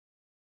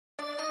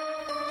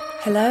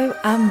Hello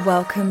and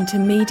welcome to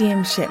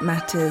Mediumship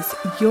Matters,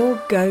 your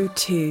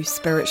go-to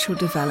spiritual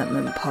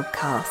development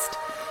podcast.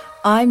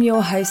 I'm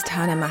your host,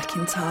 Hannah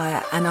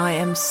McIntyre, and I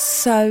am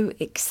so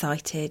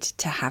excited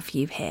to have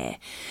you here.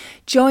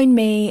 Join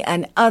me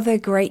and other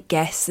great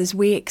guests as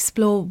we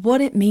explore what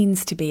it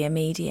means to be a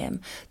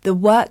medium, the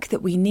work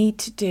that we need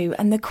to do,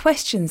 and the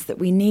questions that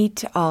we need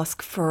to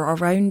ask for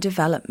our own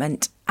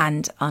development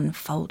and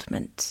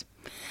unfoldment.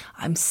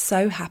 I'm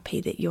so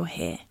happy that you're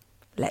here.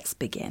 Let's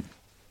begin.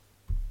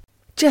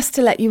 Just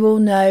to let you all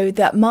know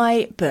that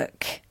my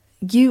book,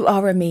 You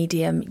Are a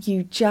Medium,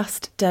 You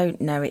Just Don't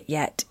Know It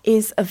Yet,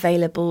 is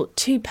available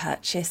to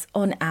purchase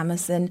on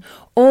Amazon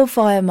or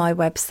via my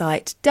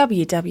website,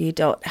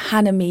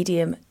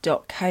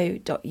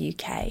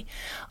 www.hannahmedium.co.uk.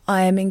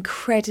 I am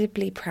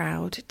incredibly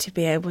proud to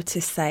be able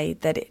to say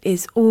that it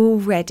is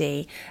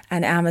already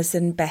an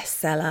Amazon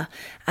bestseller,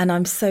 and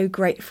I'm so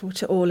grateful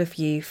to all of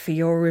you for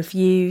your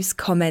reviews,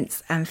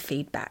 comments and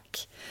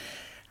feedback.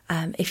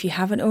 If you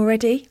haven't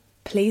already,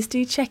 please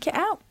do check it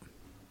out.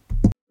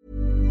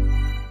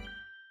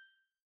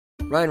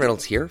 Ryan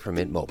Reynolds here from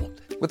Mint Mobile.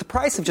 With the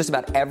price of just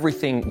about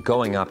everything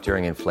going up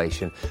during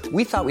inflation,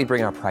 we thought we'd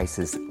bring our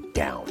prices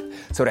down.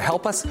 So to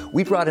help us,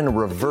 we brought in a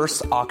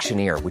reverse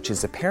auctioneer, which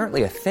is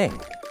apparently a thing.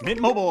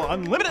 Mint Mobile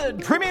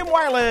Unlimited Premium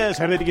Wireless.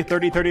 How to get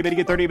 30, 30, bit to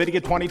get 30, bit to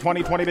get 20,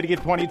 20, 20, bit to get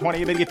 20,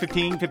 20, bit to get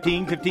 15,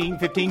 15, 15,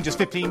 15, just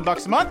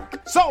 $15 a month?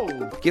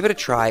 Sold! Give it a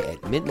try at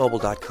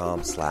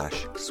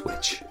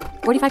mintmobile.com/switch.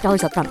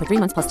 $45 up front for 3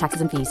 months plus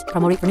taxes and fees.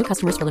 Promo rate for new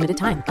customers for limited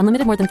time.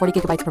 Unlimited more than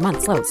 40 gigabytes per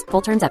month. Slows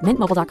full terms at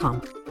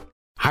mintmobile.com.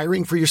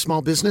 Hiring for your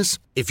small business?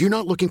 If you're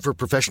not looking for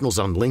professionals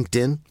on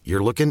LinkedIn,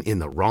 you're looking in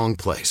the wrong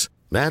place.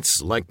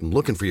 That's like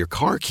looking for your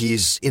car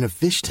keys in a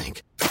fish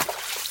tank.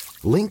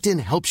 LinkedIn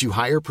helps you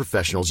hire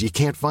professionals you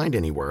can't find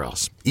anywhere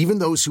else, even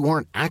those who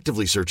aren't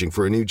actively searching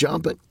for a new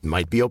job but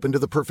might be open to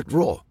the perfect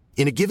role.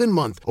 In a given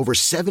month, over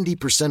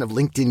 70% of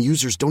LinkedIn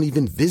users don't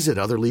even visit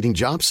other leading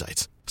job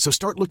sites. So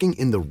start looking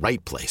in the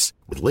right place.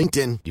 With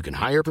LinkedIn, you can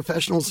hire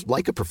professionals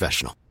like a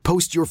professional.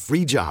 Post your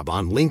free job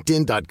on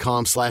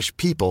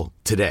linkedin.com/people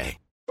today.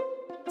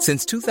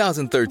 Since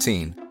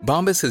 2013,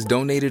 Bombas has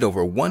donated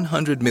over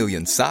 100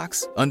 million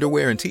socks,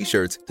 underwear, and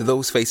T-shirts to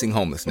those facing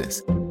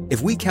homelessness.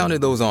 If we counted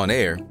those on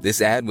air,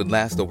 this ad would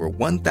last over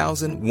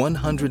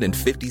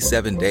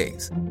 1,157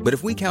 days. But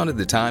if we counted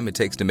the time it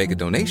takes to make a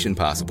donation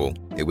possible,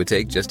 it would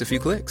take just a few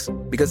clicks.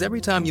 Because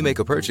every time you make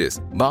a purchase,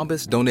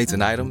 Bombas donates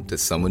an item to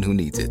someone who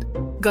needs it.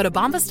 Go to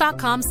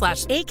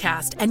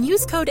bombas.com/ACAST and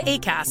use code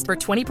ACAST for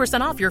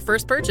 20% off your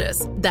first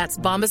purchase. That's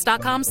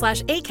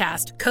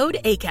bombas.com/ACAST, code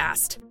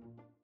ACAST.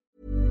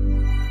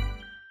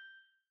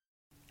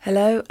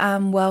 Hello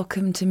and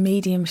welcome to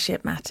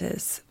Mediumship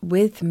Matters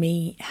with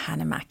me,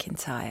 Hannah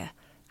McIntyre.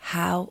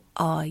 How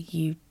are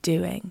you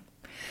doing?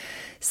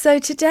 So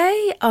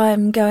today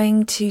I'm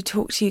going to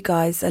talk to you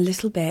guys a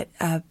little bit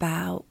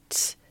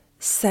about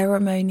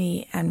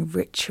ceremony and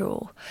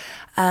ritual,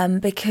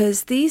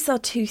 because these are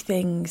two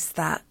things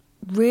that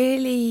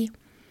really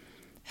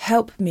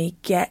help me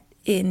get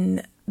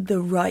in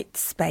the right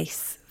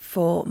space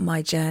for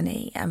my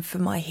journey and for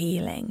my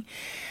healing.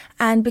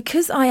 And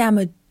because I am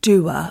a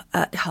doer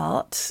at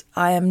heart,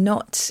 I am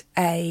not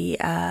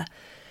a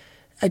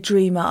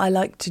dreamer. I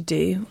like to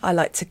do, I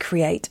like to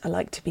create, I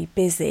like to be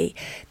busy.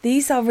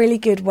 These are really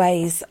good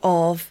ways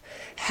of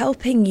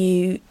helping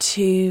you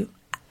to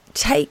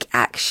take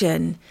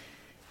action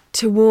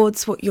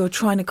towards what you're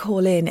trying to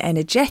call in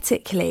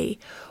energetically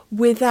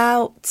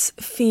without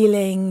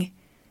feeling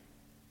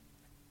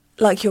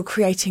like you're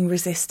creating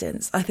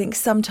resistance. I think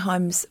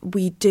sometimes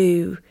we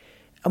do,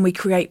 and we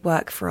create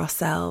work for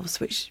ourselves,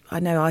 which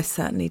I know I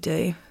certainly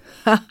do.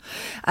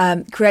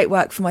 Create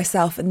work for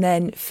myself and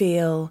then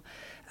feel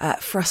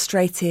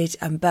frustrated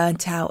and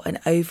burnt out and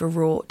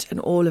overwrought and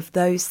all of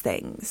those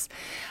things.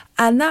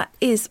 And that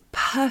is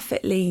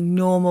perfectly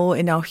normal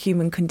in our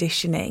human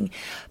conditioning.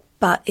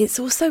 But it's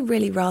also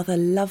really rather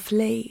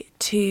lovely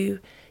to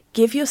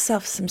give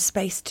yourself some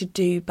space to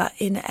do, but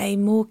in a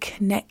more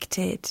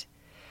connected,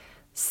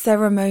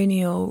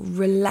 ceremonial,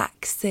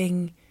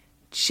 relaxing,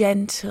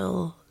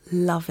 gentle,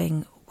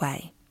 loving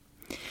way.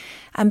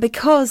 And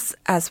because,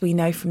 as we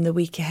know from the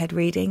week ahead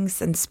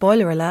readings, and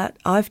spoiler alert,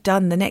 I've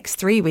done the next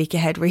 3 week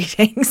ahead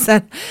readings,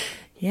 and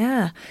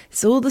yeah,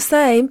 it's all the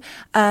same.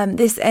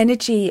 This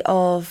energy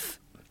of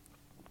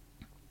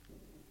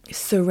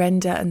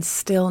surrender and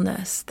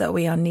stillness that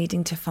we are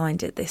needing to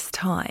find at this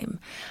time,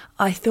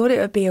 I thought it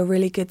would be a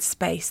really good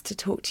space to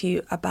talk to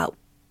you about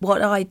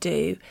what I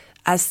do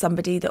as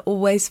somebody that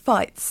always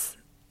fights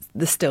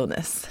the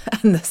stillness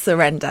and the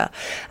surrender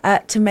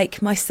to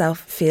make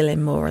myself feel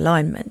in more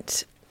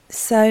alignment.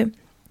 So,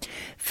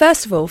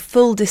 first of all,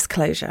 full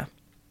disclosure.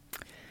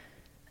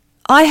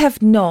 I have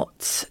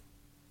not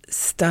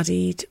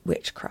studied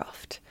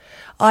witchcraft.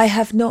 I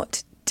have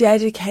not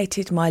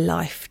dedicated my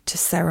life to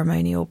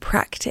ceremonial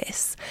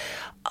practice.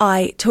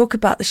 I talk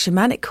about the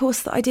shamanic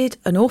course that I did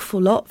an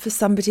awful lot for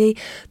somebody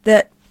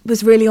that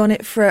was really on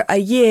it for a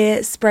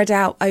year, spread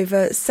out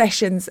over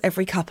sessions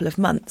every couple of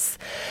months.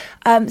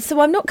 So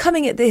I'm not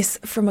coming at this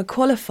from a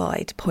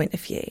qualified point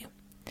of view.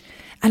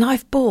 And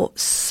I've bought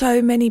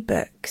so many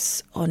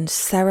books on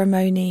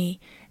ceremony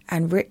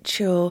and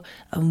ritual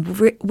and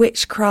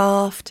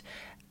witchcraft,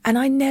 and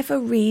I never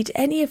read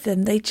any of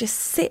them. They just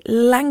sit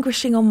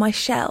languishing on my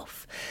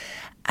shelf.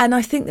 And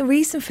I think the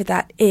reason for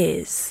that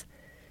is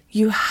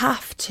you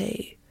have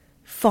to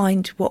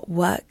find what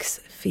works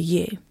for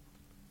you.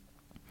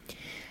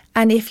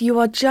 And if you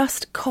are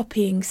just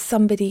copying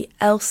somebody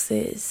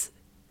else's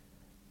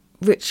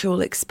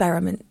ritual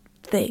experiment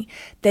thing,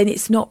 then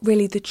it's not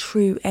really the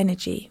true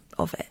energy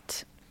of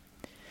it.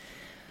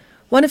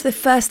 One of the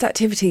first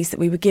activities that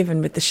we were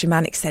given with the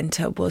Shamanic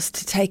Centre was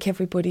to take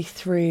everybody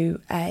through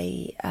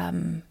a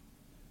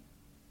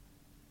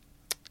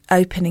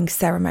opening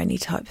ceremony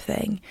type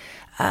thing,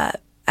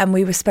 and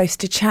we were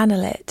supposed to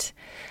channel it.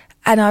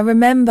 And I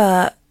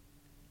remember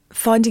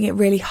finding it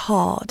really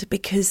hard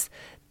because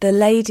the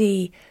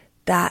lady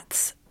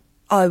that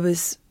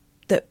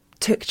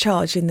took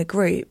charge in the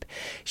group,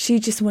 she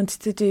just wanted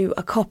to do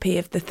a copy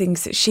of the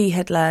things that she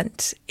had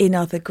learnt in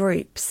other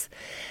groups.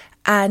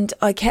 And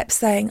I kept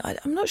saying,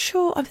 I'm not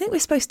sure, I think we're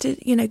supposed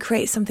to,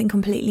 create something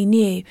completely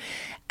new.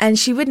 And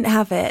she wouldn't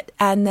have it.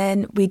 And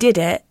then we did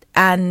it.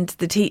 And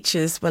the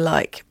teachers were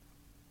like,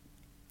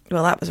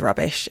 well, that was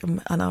rubbish.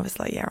 And I was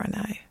like, yeah, I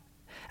know.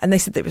 And they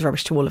said that it was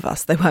rubbish to all of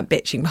us. They weren't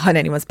bitching behind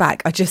anyone's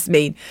back.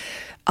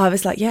 I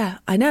was like, yeah,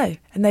 I know.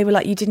 And they were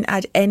like, you didn't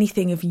add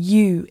anything of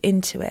you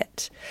into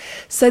it.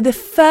 So the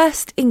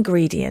first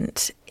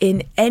ingredient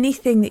in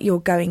anything that you're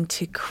going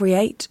to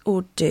create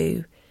or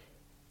do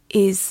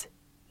is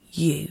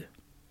you.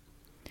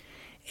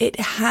 It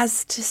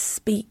has to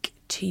speak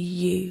to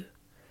you.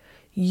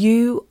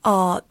 You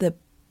are the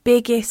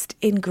biggest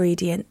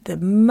ingredient, the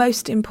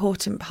most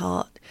important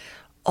part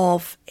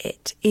of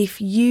it. If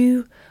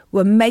you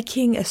were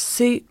making a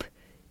soup,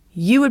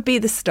 you would be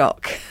the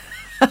stock.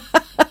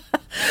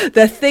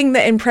 The thing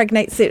that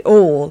impregnates it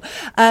all.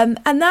 And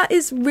that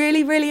is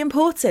really, really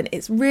important.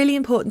 It's really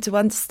important to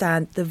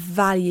understand the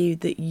value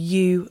that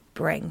you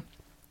bring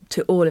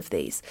to all of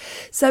these.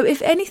 So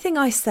if anything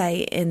I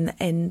say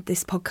in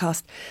this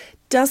podcast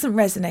doesn't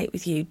resonate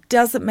with you,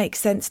 doesn't make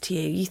sense to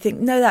you, you think,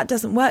 no, that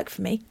doesn't work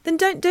for me, then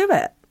don't do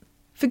it.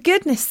 For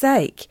goodness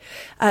sake,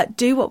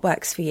 do what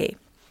works for you.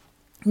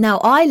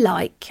 Now, I'm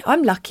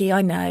lucky,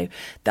 I know,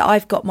 that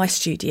I've got my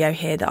studio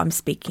here that I'm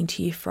speaking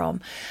to you from.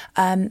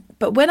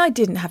 But when I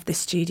didn't have this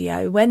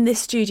studio, when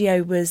this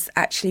studio was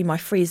actually my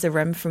freezer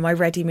room for my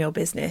ready meal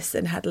business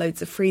and had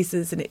loads of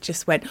freezers and it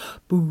just went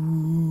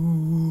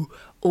boo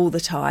all the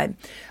time,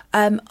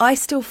 I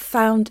still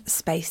found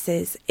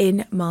spaces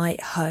in my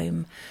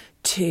home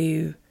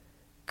to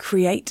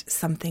create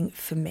something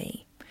for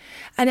me.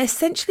 And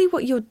essentially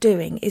what you're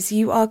doing is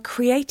you are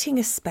creating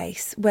a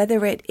space,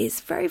 whether it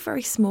is very,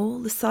 very small,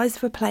 the size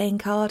of a playing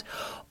card,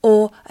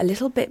 or a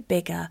little bit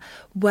bigger,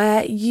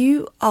 where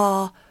you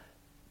are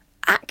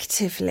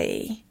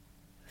actively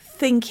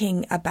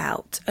thinking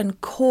about and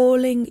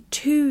calling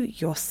to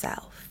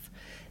yourself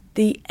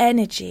the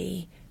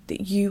energy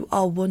that you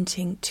are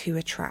wanting to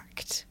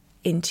attract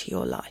into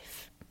your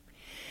life.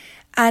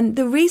 And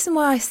the reason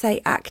why I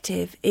say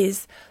active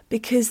is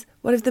because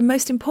one of the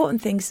most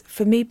important things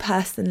for me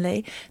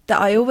personally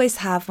that I always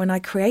have when I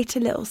create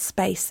a little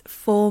space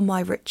for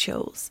my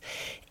rituals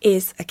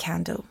is a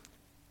candle.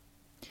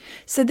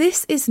 So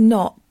this is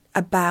not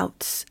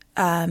about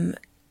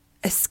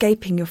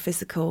escaping your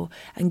physical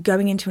and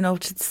going into an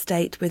altered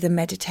state with a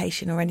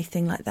meditation or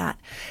anything like that.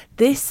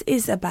 This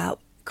is about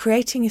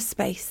creating a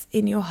space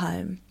in your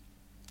home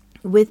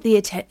with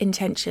the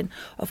intention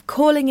of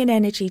calling in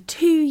energy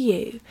to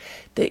you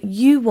that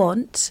you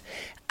want,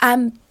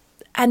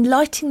 and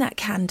lighting that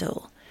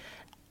candle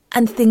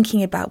and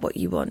thinking about what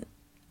you want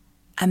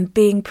and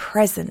being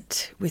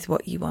present with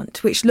what you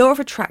want, which law of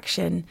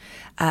attraction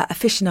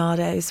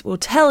aficionados will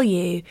tell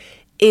you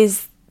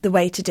is the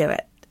way to do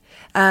it.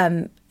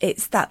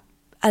 It's that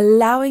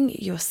allowing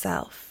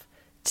yourself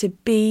to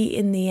be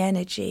in the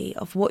energy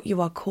of what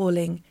you are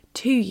calling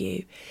to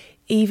you,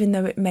 even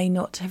though it may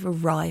not have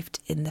arrived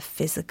in the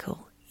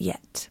physical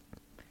yet.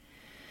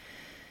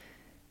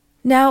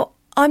 Now,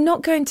 I'm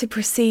not going to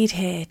proceed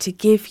here to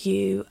give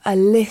you a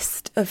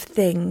list of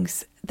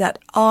things that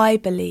I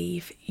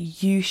believe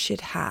you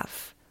should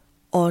have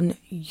on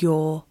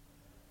your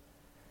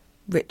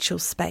ritual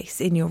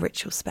space, in your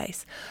ritual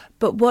space.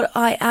 But what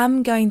I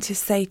am going to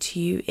say to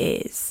you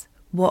is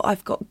what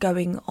I've got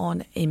going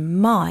on in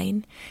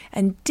mine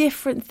and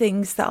different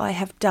things that I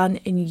have done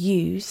and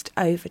used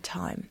over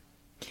time,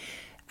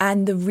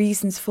 and the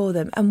reasons for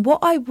them. And what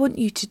I want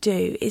you to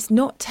do is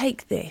not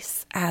take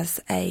this as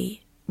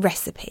a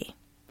recipe.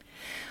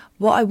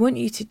 What I want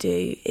you to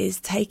do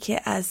is take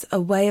it as a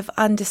way of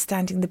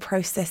understanding the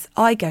process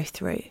I go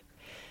through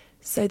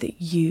so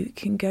that you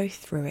can go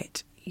through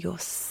it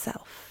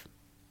yourself.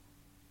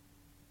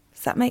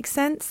 Does that make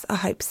sense? I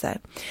hope so.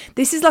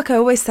 This is like I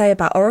always say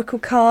about oracle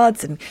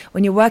cards, and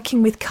when you're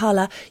working with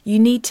colour, you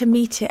need to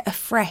meet it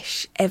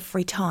afresh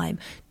every time.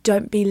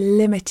 don't be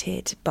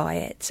limited by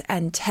it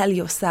and tell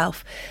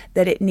yourself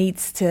that it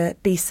needs to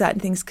be certain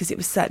things because it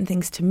was certain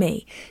things to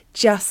me.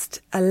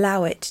 Just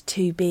allow it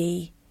to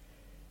be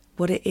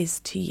what it is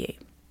to you.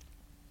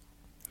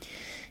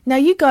 Now,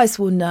 you guys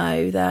will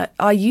know that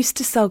I used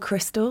to sell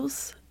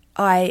crystals.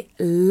 I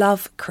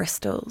love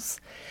crystals,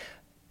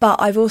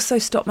 but I've also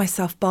stopped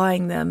myself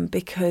buying them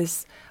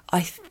because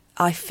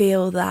I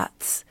feel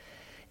that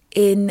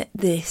in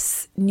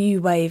this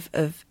new wave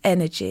of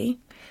energy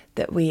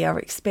that we are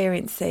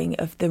experiencing,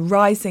 of the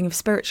rising of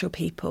spiritual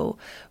people,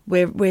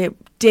 we're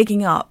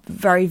digging up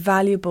very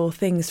valuable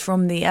things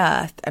from the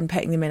earth and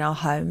putting them in our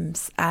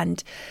homes.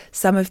 And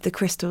some of the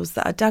crystals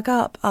that are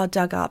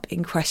dug up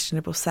in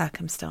questionable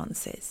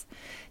circumstances.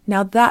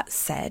 Now, that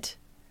said,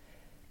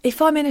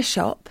 if I'm in a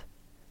shop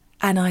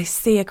and I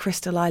see a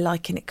crystal I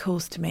like and it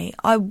calls to me,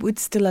 I would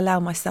still allow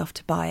myself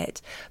to buy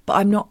it, but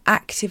I'm not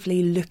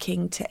actively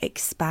looking to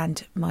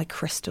expand my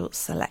crystal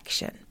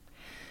selection.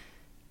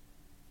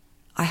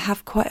 I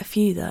have quite a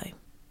few though.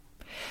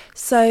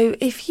 So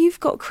if you've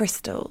got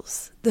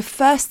crystals, the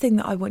first thing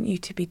that I want you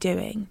to be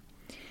doing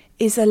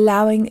is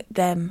allowing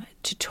them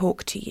to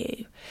talk to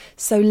you.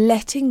 So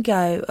letting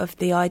go of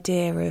the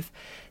idea of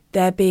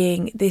there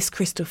being this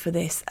crystal for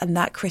this and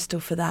that crystal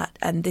for that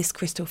and this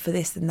crystal for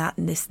this and that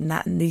and this and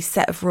that and these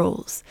set of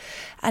rules,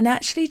 and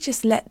actually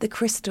just let the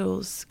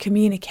crystals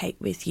communicate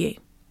with you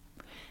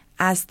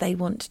as they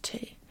want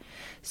to.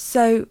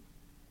 So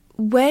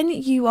when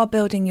you are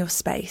building your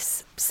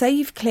space, say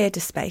you've cleared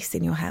a space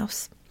in your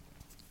house,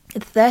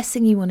 the first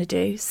thing you want to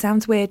do,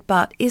 sounds weird,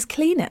 but is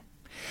clean it.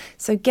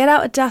 So get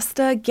out a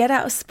duster, get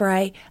out a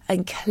spray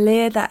and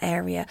clear that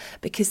area,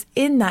 because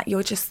in that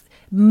you're just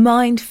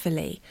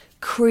mindfully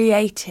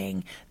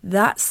creating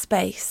that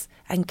space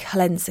and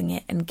cleansing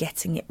it and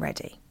getting it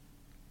ready.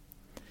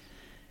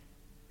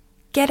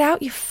 Get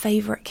out your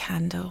favourite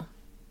candle.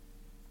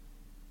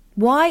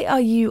 Why are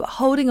you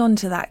holding on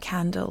to that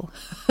candle?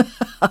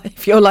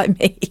 If you're like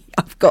me,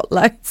 I've got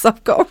loads,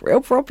 I've got a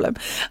real problem.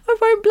 I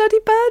won't bloody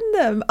burn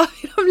them. I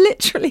mean, I'm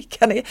literally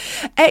going to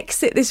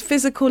exit this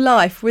physical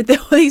life with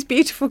all these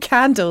beautiful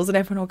candles and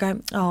everyone will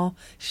go, oh,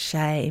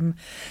 shame.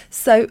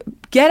 So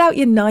get out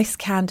your nice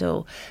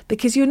candle,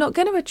 because you're not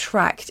going to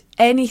attract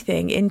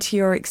anything into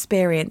your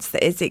experience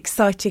that is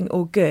exciting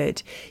or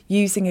good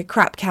using a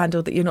crap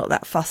candle that you're not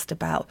that fussed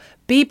about.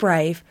 Be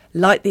brave,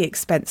 light the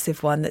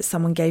expensive one that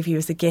someone gave you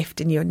as a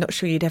gift and you're not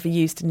sure you'd ever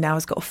used and now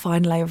has got a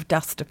fine layer of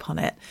dust upon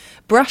it.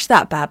 Brush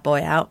that bad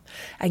boy out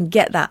and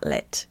get that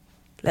lit.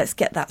 Let's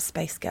get that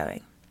space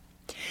going.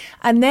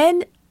 And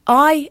then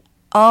I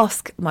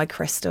ask my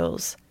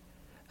crystals,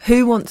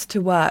 who wants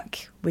to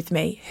work with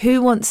me?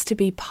 Who wants to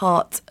be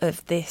part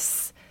of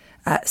this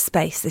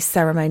space, this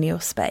ceremonial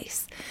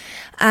space?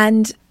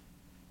 And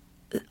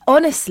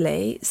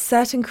honestly,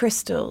 certain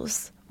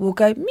crystals will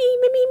go me,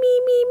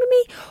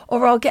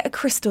 or I'll get a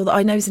crystal that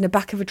I know is in the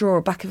back of a drawer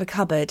or back of a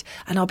cupboard,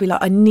 and I'll be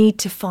like, I need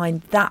to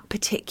find that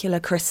particular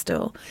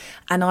crystal,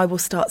 and I will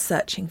start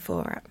searching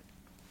for it.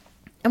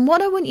 And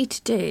what I want you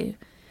to do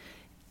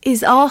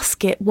is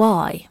ask it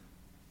why.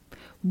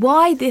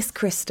 Why this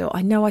crystal?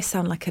 I know I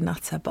sound like a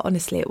nutter, but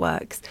honestly it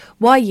works.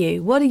 Why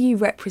you? What are you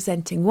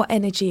representing? What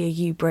energy are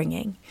you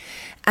bringing?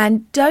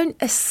 And don't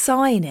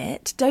assign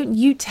it, don't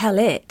you tell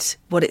it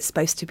what it's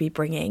supposed to be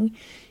bringing.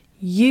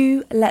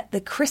 You let the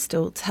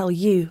crystal tell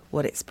you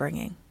what it's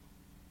bringing.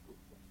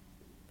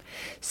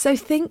 So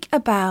think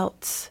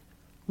about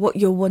what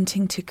you're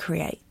wanting to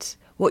create,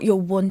 what you're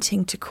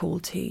wanting to call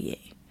to you.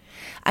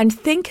 And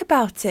think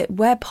about it,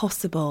 where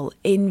possible,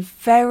 in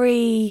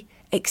very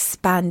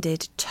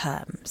expanded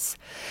terms.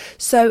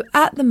 So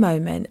at the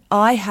moment,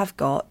 I have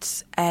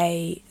got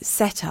a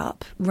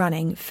setup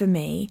running for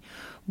me,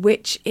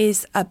 which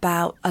is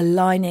about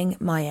aligning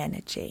my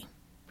energy.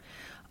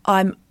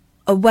 I'm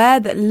aware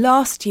that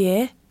last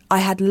year I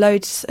had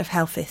loads of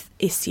health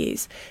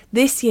issues.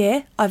 This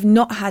year, I've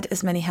not had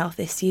as many health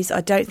issues.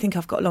 I don't think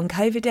I've got long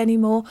COVID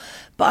anymore,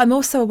 but I'm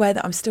also aware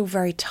that I'm still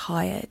very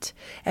tired.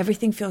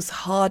 Everything feels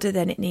harder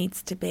than it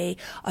needs to be.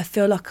 I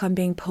feel like I'm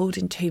being pulled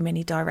in too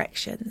many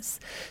directions.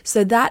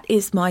 So that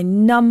is my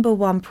number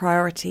one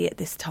priority at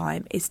this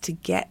time, is to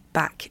get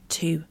back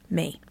to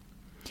me.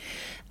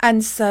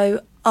 And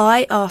so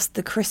I asked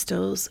the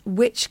crystals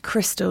which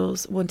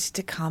crystals wanted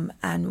to come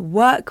and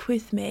work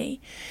with me.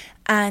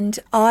 And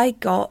I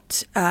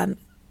got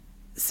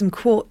some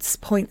quartz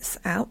points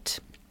out,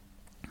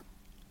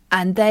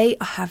 and they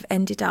have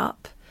ended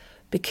up,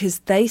 because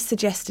they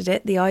suggested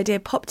it, the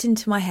idea popped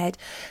into my head,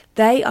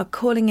 they are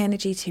calling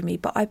energy to me,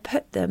 but I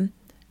put them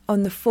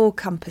on the 4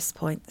 compass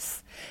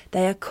points.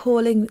 They are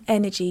calling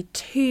energy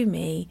to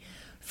me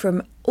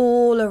from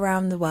all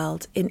around the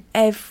world in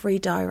every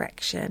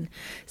direction.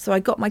 So I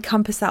got my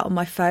compass out on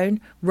my phone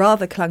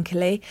rather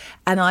clunkily,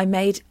 and I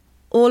made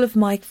all of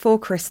my 4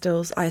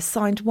 crystals, I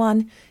assigned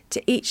one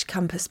to each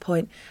compass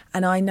point,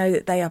 and I know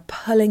that they are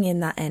pulling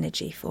in that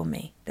energy for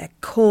me. They're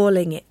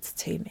calling it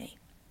to me.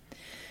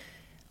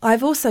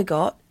 I've also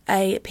got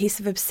a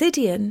piece of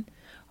obsidian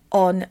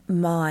on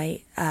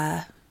my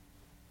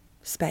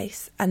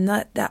space, and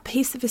that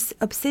piece of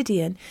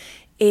obsidian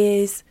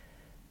is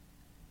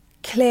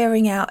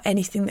clearing out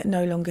anything that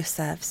no longer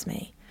serves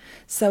me.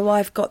 So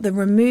I've got the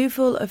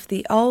removal of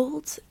the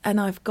old and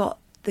I've got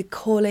the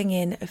calling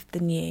in of the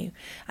new,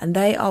 and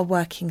they are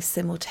working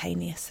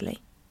simultaneously.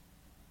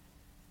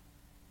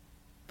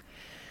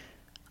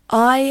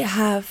 I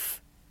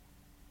have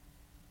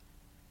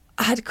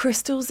had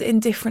crystals in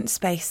different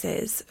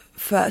spaces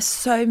for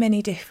so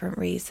many different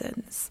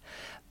reasons,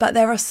 but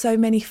there are so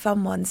many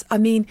fun ones. I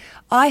mean,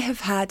 I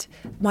have had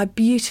my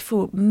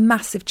beautiful,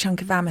 massive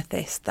chunk of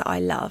amethyst that I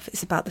love.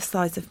 It's about the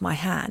size of my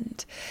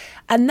hand.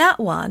 And that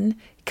one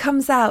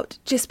comes out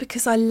just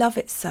because I love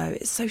it so.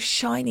 It's so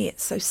shiny,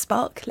 it's so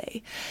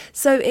sparkly.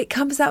 So it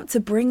comes out to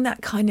bring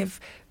that kind of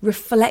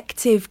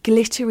reflective,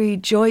 glittery,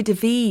 joie de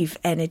vivre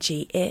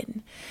energy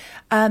in.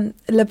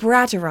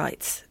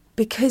 Labradorite,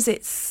 because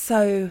it's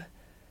so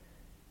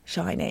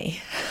shiny.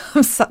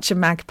 I'm such a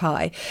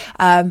magpie.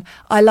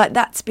 I like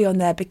that to be on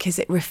there because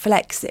it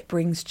reflects, it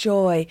brings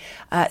joy.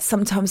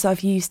 Sometimes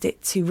I've used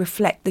it to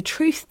reflect the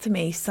truth to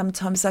me.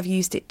 Sometimes I've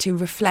used it to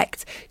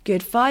reflect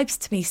good vibes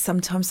to me.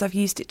 Sometimes I've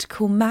used it to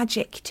call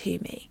magic to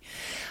me.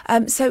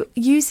 So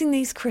using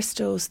these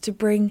crystals to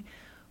bring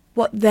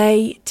what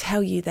they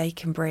tell you they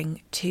can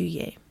bring to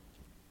you.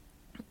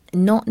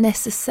 Not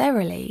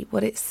necessarily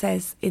what it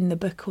says in the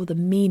book or the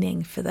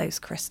meaning for those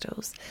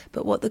crystals,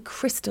 but what the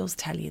crystals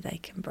tell you they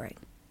can bring.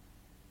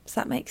 Does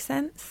that make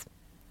sense?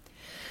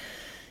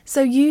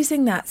 So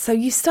using that, so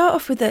you start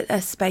off with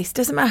a space,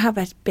 doesn't matter how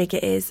big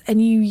it is, and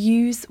you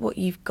use what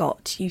you've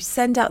got. You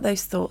send out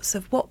those thoughts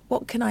of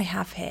what can I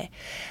have here?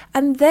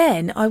 And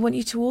then I want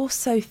you to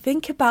also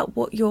think about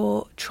what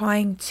you're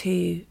trying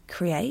to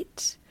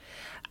create.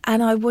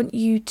 And I want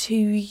you to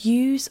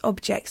use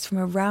objects from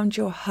around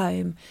your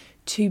home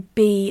to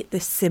be the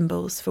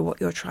symbols for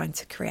what you're trying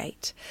to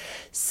create.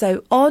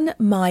 So on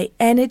my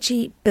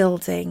energy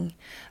building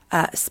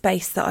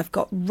space that I've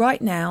got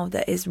right now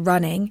that is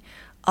running,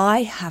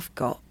 I have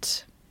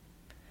got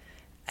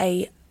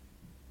I've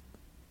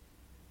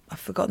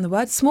forgotten the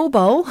word, small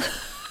bowl.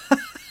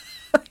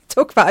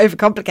 Talk about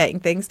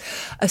overcomplicating things.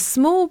 A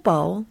small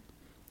bowl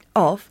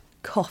of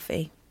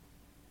coffee.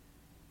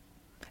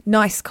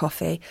 Nice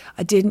coffee.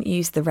 I didn't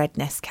use the Red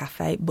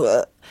Nescafe,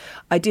 but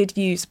I did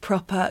use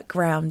proper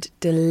ground,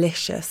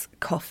 delicious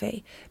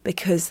coffee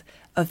because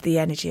of the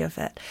energy of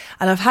it.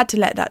 And I've had to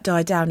let that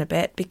die down a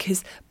bit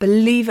because,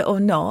 believe it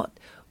or not,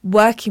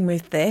 working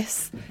with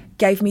this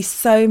gave me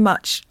so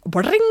much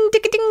ding,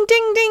 ding, ding,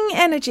 ding, ding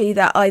energy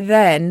that I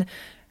then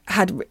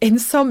had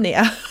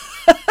insomnia.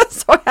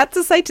 So I had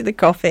to say to the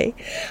coffee,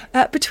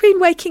 between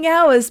waking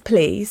hours,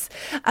 please.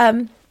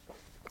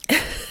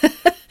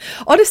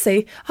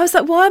 Honestly, I was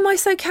like, why am I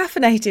so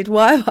caffeinated?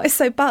 Why am I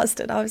so buzzed?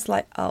 And I was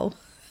like, oh.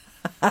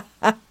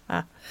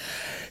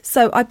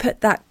 So I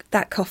put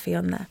that coffee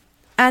on there.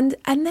 And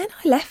then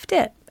I left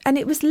it. And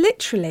it was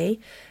literally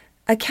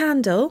a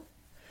candle,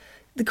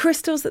 the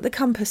crystals at the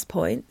compass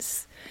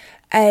points,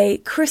 a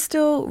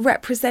crystal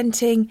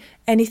representing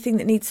anything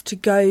that needs to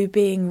go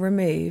being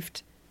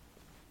removed,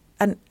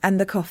 and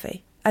the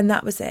coffee. And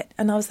that was it.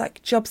 And I was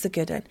like, job's a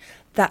good one.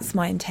 That's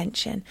my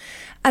intention.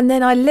 And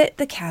then I lit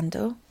the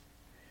candle.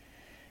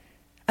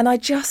 And I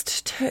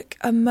just took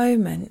a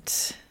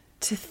moment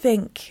to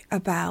think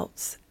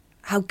about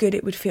how good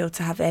it would feel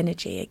to have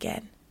energy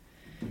again,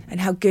 and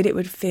how good it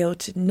would feel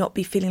to not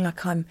be feeling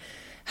like I'm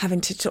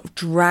having to sort of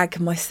drag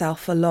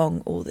myself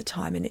along all the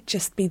time, and it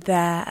just be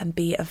there and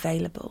be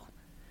available.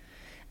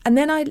 And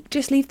then I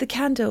just leave the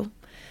candle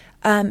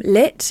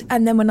lit,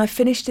 and then when I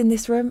finished in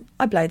this room,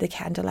 I blow the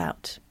candle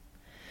out.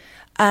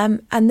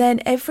 And then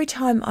every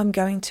time I'm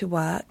going to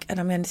work and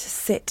I'm going to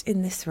sit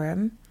in this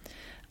room,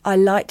 I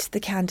light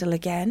the candle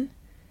again,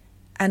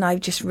 and I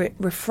just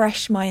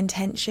refresh my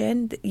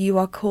intention that you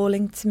are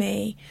calling to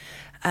me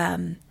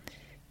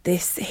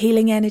this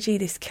healing energy,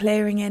 this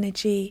clearing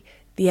energy,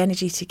 the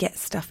energy to get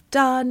stuff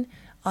done.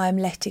 I'm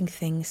letting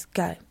things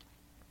go.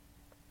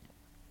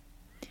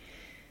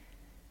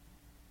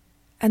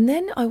 And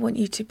then I want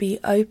you to be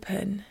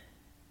open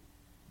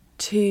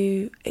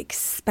to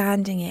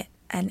expanding it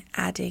and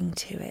adding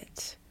to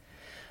it.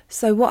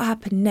 So what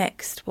happened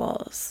next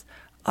was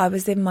I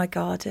was in my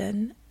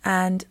garden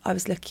and I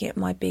was looking at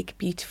my big,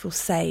 beautiful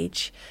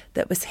sage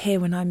that was here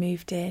when I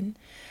moved in.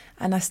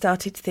 And I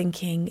started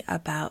thinking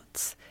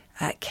about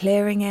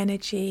clearing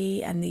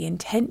energy and the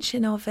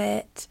intention of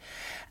it.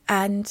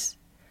 And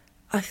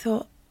I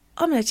thought,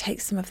 I'm going to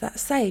take some of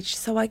that sage.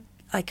 So I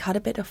cut a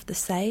bit off the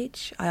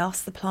sage. I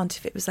asked the plant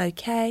if it was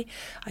okay.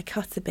 I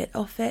cut a bit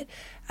off it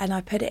and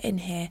I put it in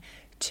here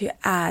to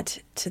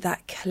add to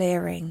that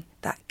clearing,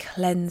 that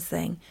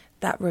cleansing,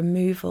 that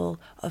removal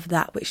of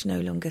that which no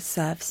longer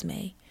serves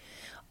me.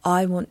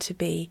 I want to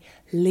be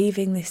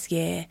leaving this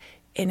year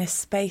in a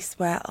space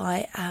where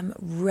I am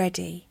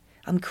ready.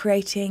 I'm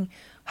creating,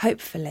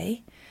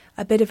 hopefully,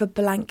 a bit of a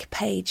blank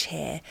page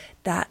here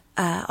that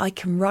I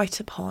can write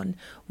upon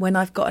when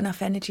I've got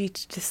enough energy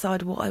to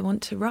decide what I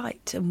want to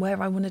write and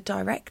where I want to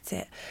direct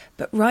it.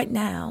 But right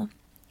now,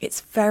 It's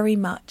very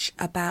much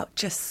about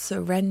just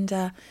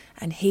surrender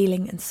and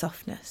healing and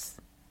softness.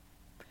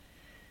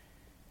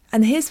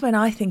 And here's when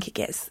I think it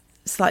gets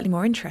slightly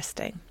more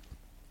interesting,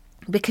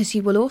 because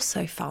you will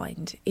also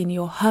find in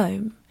your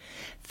home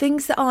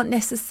things that aren't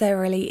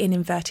necessarily, in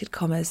inverted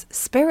commas,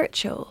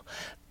 spiritual,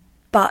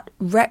 but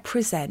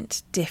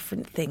represent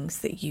different things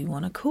that you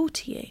want to call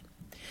to you.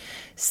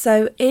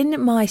 So in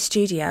my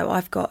studio,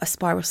 I've got a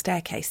spiral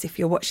staircase. If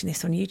you're watching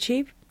this on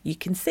YouTube, you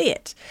can see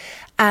it.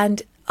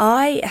 And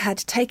I had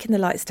taken the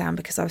lights down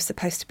because I was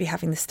supposed to be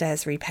having the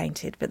stairs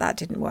repainted, but that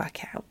didn't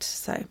work out.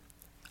 So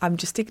I'm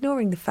just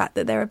ignoring the fact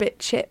that they're a bit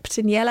chipped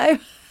and yellow.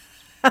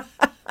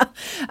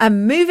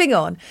 And moving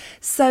on.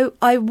 So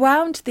I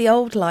wound the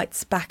old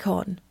lights back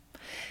on.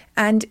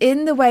 And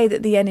in the way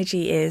that the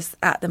energy is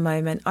at the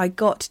moment, I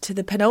got to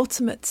the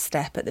penultimate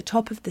step at the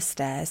top of the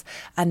stairs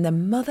and the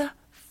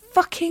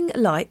motherfucking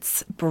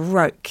lights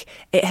broke.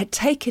 It had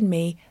taken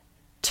me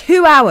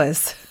 2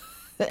 hours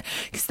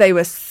because they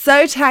were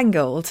so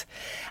tangled.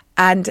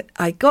 And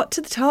I got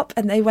to the top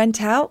and they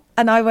went out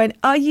and I went,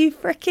 "Are you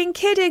freaking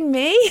kidding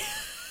me?"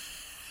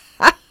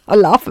 I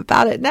laugh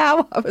about it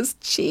now. I was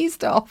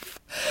cheesed off.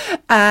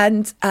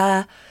 And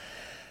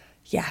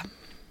yeah.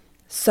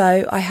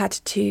 So I had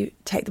to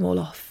take them all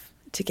off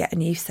to get a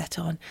new set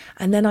on.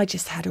 And then I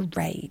just had a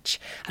rage.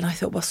 And I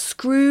thought, well,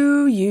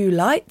 screw you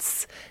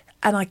lights.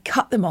 And I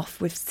cut them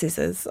off with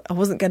scissors. I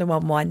wasn't going to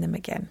unwind them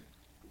again.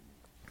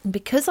 And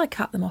because I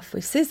cut them off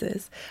with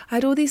scissors, I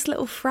had all these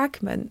little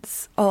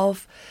fragments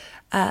of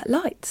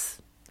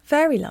lights,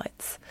 fairy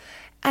lights.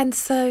 And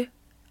so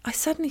I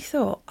suddenly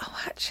thought, oh,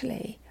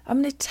 actually,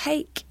 I'm going to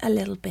take a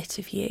little bit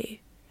of you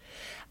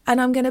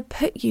and I'm going to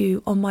put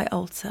you on my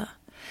altar.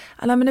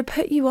 And I'm going to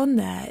put you on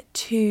there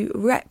to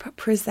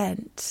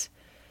represent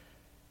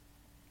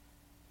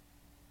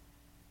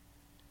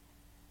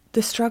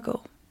the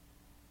struggle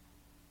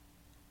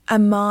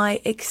and my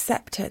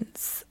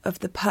acceptance of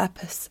the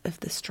purpose of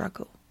the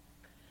struggle.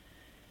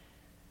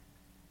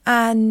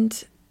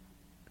 And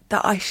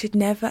that I should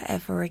never,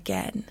 ever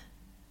again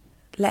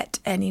let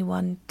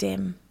anyone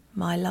dim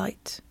my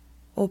light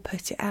or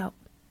put it out.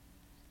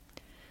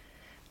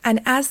 And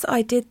as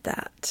I did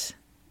that,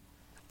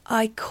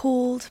 I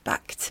called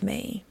back to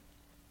me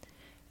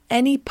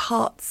any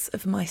parts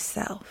of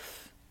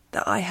myself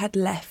that I had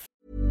left.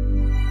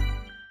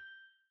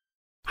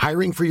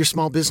 Hiring for your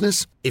small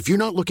business? If you're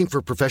not looking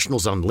for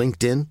professionals on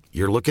LinkedIn,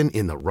 you're looking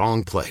in the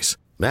wrong place.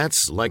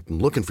 That's like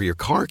looking for your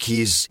car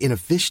keys in a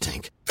fish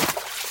tank.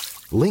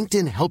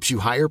 LinkedIn helps you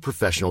hire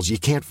professionals you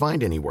can't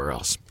find anywhere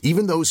else,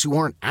 even those who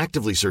aren't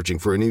actively searching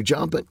for a new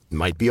job but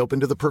might be open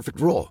to the perfect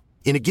role.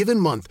 In a given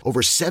month,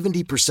 over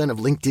 70% of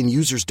LinkedIn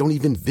users don't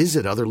even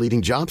visit other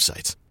leading job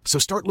sites. So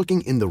start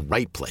looking in the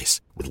right place.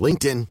 With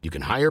LinkedIn, you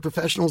can hire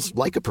professionals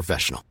like a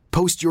professional.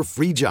 Post your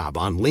free job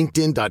on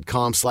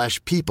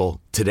linkedin.com/people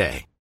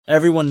today.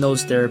 Everyone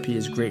knows therapy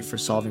is great for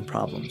solving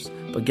problems,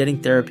 but getting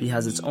therapy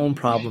has its own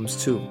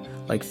problems too,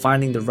 like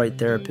finding the right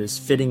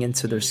therapist, fitting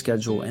into their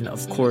schedule, and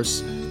of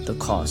course, the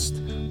cost.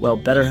 Well,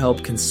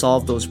 BetterHelp can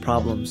solve those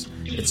problems.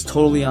 It's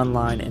totally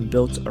online and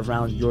built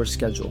around your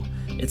schedule.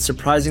 It's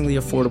surprisingly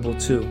affordable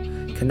too.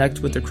 Connect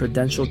with a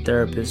credentialed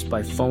therapist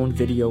by phone,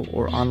 video,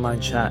 or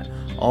online chat,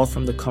 all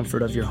from the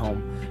comfort of your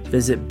home.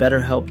 Visit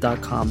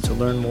BetterHelp.com to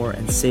learn more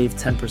and save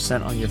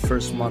 10% on your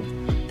first month.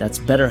 That's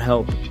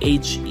BetterHelp,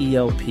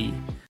 H-E-L-P.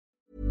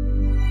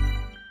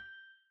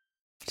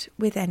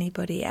 With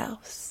anybody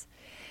else,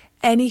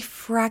 any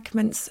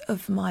fragments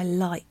of my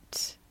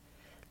light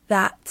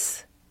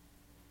that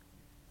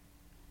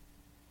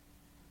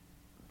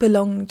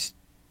belonged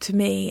to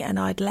me and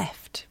I'd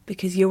left,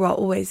 because you are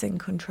always in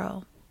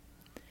control.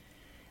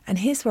 And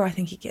here's where I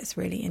think it gets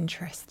really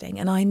interesting.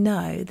 And I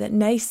know that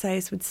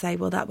naysayers would say,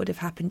 well, that would have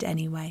happened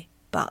anyway.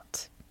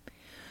 But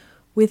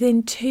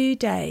within 2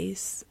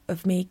 days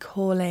of me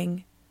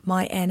calling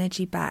my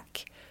energy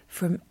back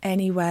from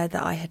anywhere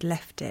that I had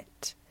left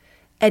it,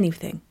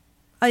 anything,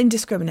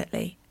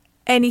 indiscriminately,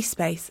 any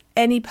space,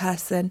 any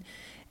person,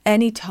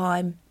 any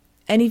time,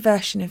 any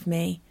version of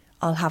me,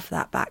 I'll have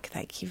that back.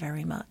 Thank you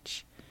very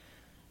much.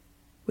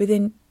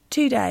 Within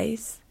 2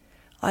 days,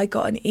 I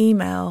got an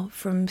email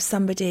from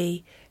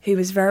somebody who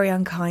was very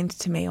unkind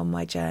to me on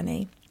my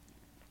journey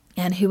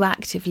and who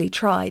actively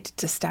tried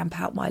to stamp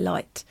out my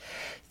light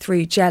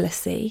through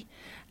jealousy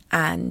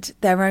and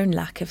their own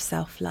lack of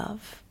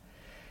self-love.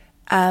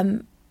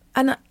 And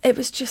it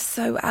was just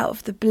so out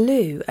of the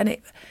blue. And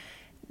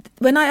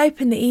when I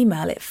opened the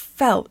email, I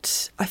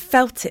felt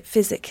it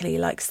physically,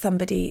 like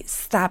somebody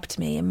stabbed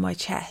me in my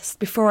chest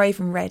before I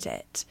even read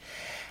it.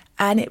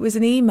 And it was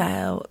an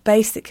email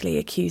basically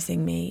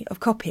accusing me of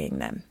copying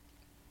them.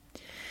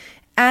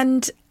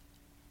 And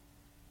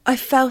I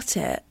felt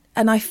it,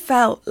 and I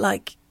felt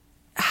like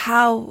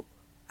how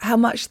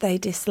much they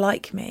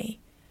dislike me.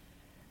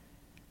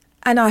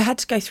 And I had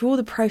to go through all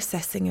the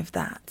processing of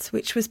that,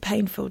 which was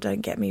painful,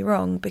 don't get me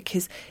wrong,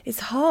 because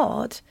it's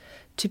hard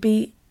to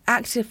be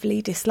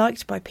actively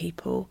disliked by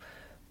people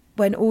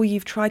when all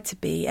you've tried to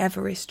be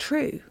ever is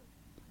true.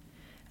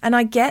 And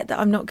I get that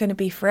I'm not going to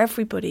be for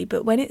everybody,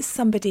 but when it's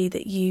somebody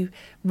that you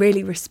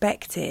really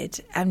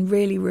respected and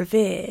really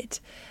revered,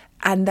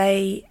 and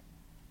they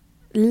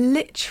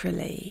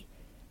literally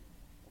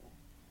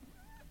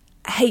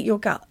hate your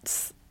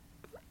guts,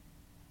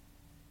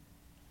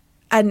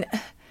 and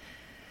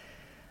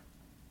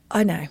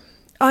I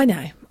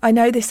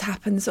know this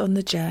happens on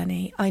the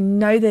journey. I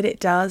know that it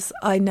does.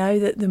 I know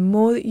that the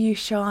more that you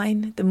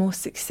shine, the more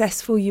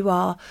successful you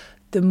are,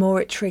 the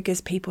more it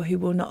triggers people who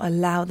will not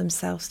allow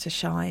themselves to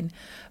shine.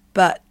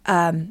 But,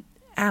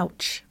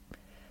 ouch.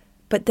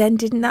 But then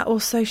didn't that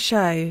also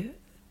show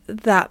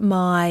that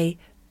my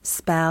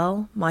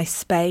spell, my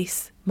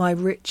space, my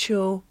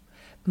ritual,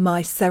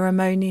 my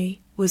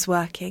ceremony was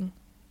working?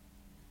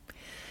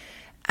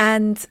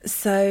 And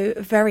so,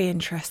 very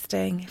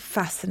interesting,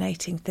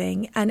 fascinating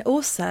thing, and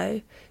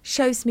also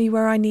shows me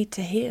where I need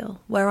to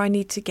heal, where I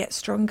need to get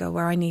stronger,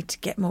 where I need to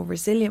get more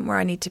resilient, where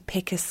I need to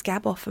pick a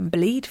scab off and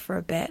bleed for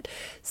a bit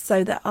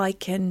so that I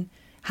can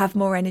have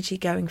more energy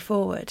going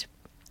forward.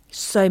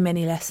 So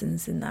many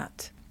lessons in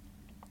that.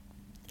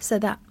 So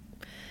that.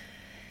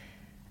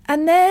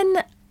 And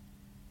then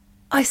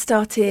I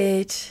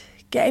started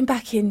getting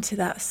back into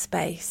that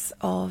space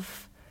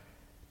of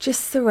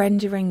just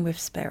surrendering with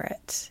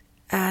spirit,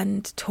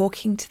 and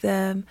talking to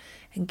them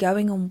and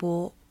going on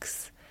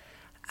walks.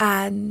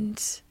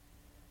 And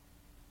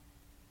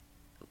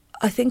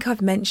I think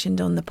I've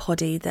mentioned on the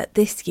poddy that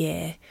this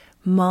year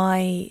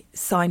my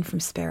sign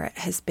from spirit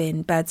has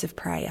been birds of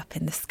prey up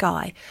in the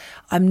sky.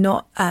 I'm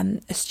not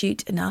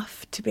astute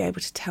enough to be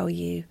able to tell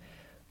you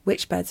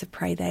which birds of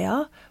prey they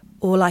are.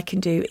 All I can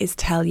do is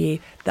tell you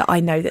that I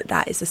know that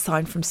that is a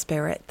sign from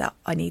spirit, that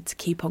I need to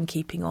keep on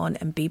keeping on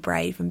and be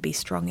brave and be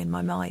strong in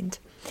my mind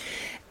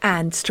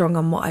and strong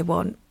on what I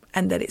want,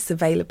 and that it's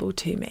available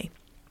to me.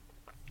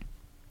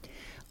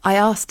 I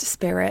asked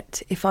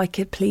Spirit if I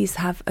could please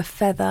have a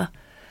feather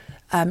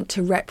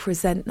to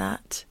represent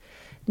that.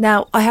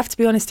 Now, I have to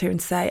be honest here and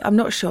say I'm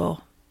not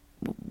sure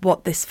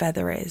what this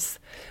feather is,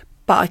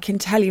 but I can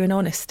tell you in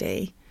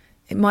honesty,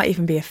 it might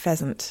even be a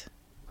pheasant.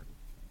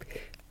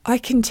 I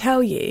can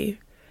tell you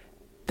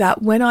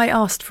that when I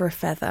asked for a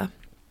feather,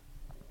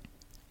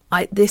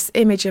 this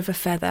image of a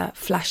feather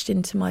flashed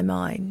into my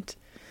mind.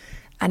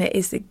 And it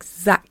is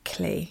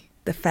exactly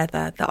the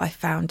feather that I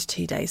found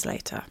 2 days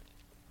later.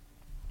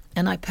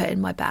 And I put in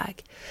my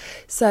bag.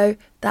 So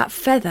that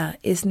feather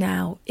is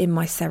now in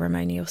my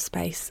ceremonial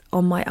space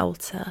on my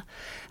altar,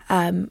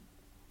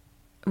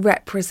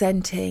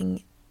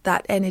 representing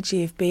that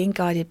energy of being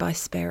guided by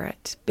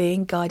spirit,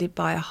 being guided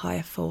by a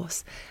higher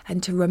force,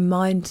 and to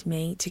remind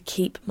me to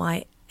keep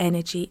my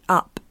energy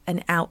up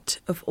and out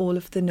of all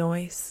of the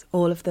noise,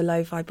 all of the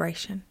low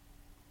vibration.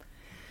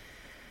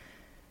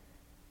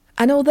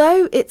 And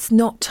although it's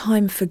not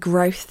time for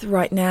growth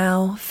right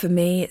now, for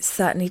me, it's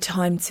certainly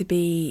time to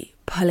be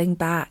pulling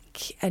back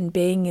and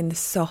being in the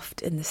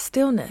soft and the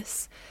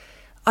stillness,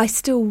 I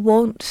still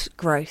want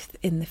growth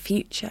in the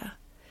future.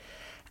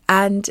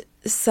 And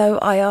so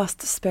I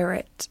asked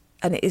Spirit,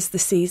 and it is the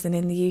season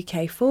in the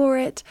UK for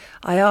it,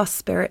 I asked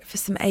Spirit for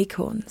some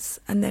acorns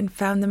and then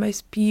found the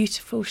most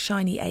beautiful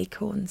shiny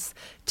acorns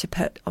to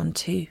put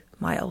onto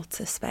my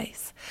altar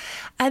space.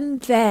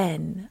 And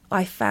then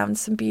I found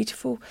some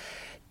beautiful,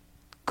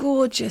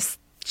 gorgeous,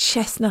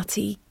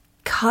 chestnutty,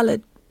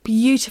 coloured,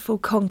 beautiful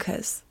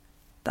conkers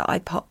that I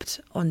popped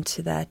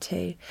onto there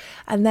too.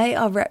 And they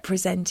are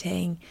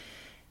representing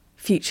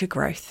future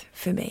growth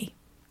for me.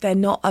 They're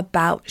not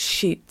about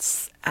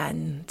shoots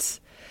and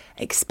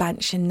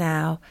expansion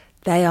now.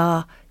 They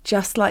are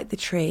just like the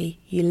tree.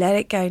 You let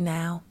it go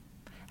now,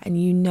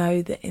 and you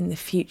know that in the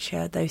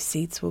future those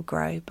seeds will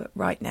grow. But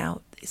right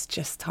now, it's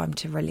just time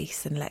to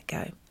release and let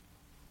go.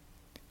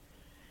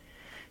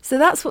 So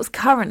that's what's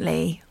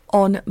currently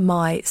on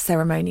my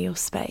ceremonial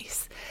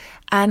space.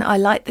 And I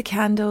light the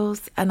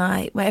candles, and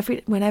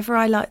whenever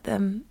I light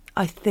them,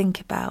 I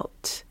think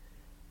about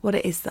what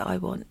it is that I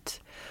want.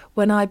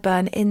 When I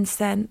burn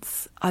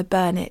incense, I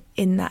burn it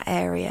in that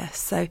area.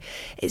 So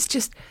it's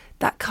just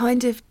that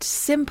kind of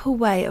simple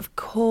way of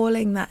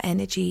calling that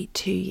energy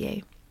to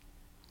you.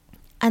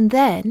 And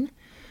then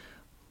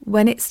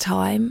when it's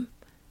time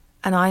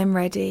and I am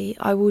ready,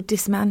 I will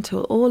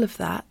dismantle all of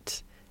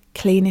that,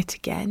 clean it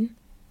again,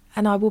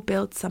 and I will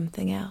build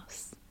something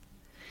else.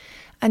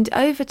 And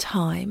over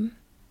time,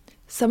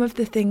 some of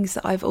the things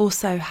that I've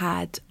also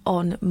had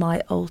on my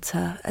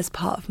altar as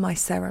part of my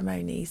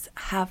ceremonies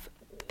have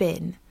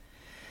been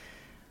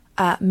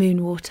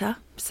moon water.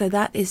 So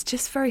that is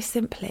just very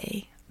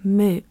simply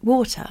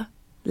water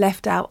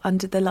left out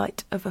under the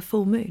light of a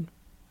full moon.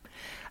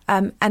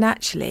 And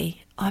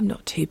actually, I'm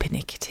not too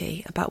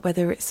pernickety about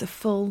whether it's a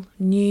full,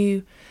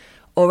 new,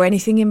 or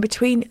anything in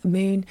between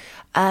moon.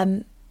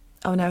 Oh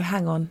no,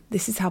 hang on.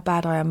 This is how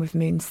bad I am with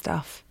moon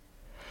stuff.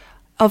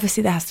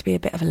 Obviously, there has to be a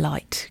bit of a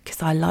light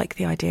because I like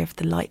the idea of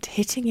the light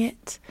hitting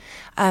it.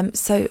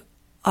 So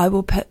I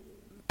will put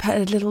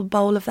a little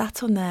bowl of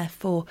that on there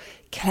for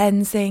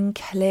cleansing,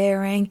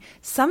 clearing,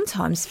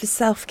 sometimes for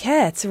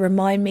self-care to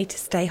remind me to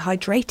stay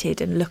hydrated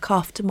and look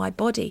after my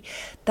body,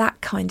 that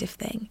kind of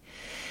thing.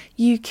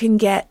 You can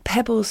get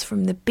pebbles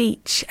from the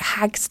beach.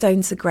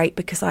 Hagstones are great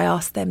because I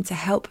ask them to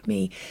help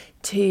me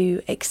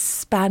to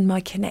expand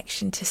my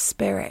connection to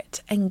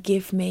spirit and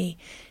give me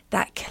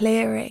that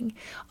clearing.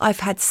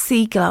 I've had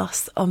sea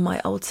glass on my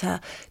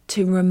altar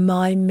to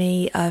remind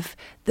me of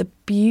the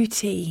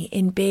beauty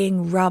in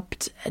being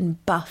rubbed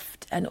and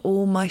buffed and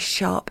all my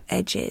sharp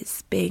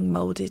edges being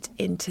moulded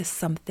into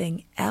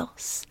something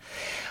else.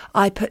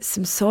 I put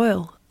some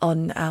soil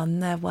on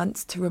there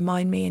once to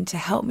remind me and to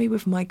help me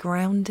with my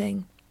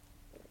grounding.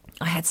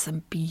 I had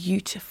some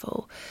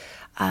beautiful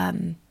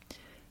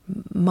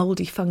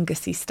mouldy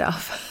fungusy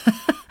stuff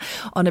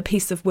on a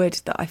piece of wood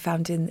that I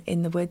found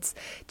in the woods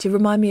to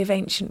remind me of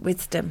ancient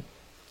wisdom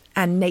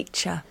and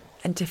nature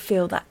and to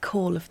feel that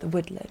call of the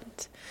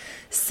woodland.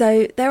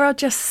 So there are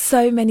just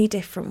so many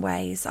different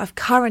ways. I've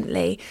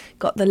currently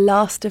got the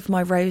last of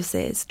my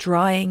roses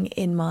drying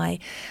in my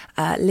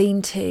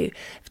lean-to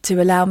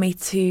allow me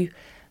to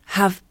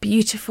have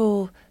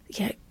beautiful,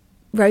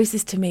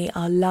 roses to me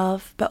are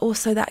love, but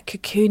also that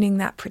cocooning,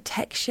 that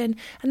protection.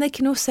 And they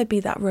can also be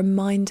that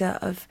reminder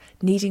of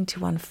needing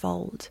to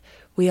unfold.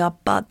 We are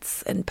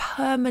buds and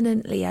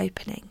permanently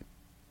opening.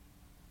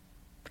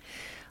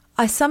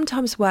 I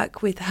sometimes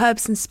work with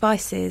herbs and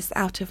spices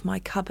out of my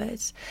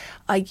cupboard.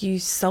 I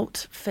use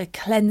salt for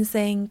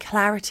cleansing,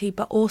 clarity,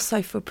 but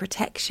also for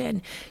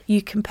protection.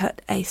 You can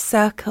put a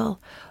circle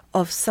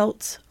of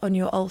salt on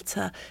your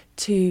altar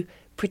to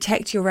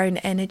protect your own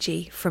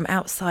energy from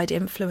outside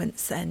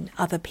influence and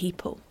other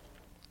people.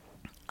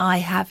 I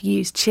have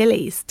used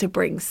chilies to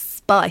bring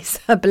spice.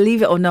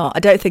 Believe it or not, I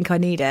don't think I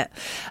need it,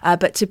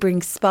 but to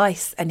bring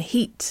spice and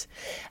heat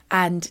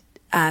and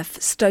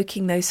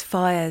stoking those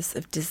fires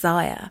of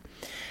desire.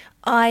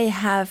 I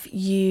have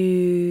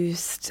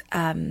used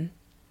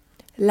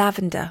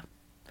lavender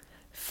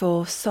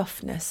for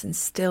softness and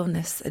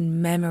stillness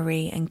and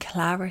memory and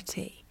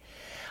clarity.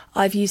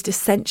 I've used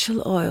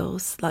essential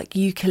oils like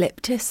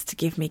eucalyptus to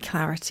give me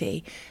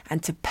clarity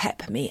and to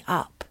pep me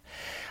up.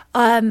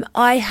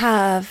 I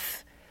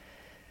have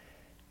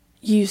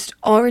used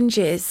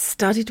oranges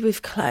studded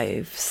with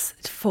cloves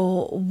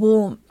for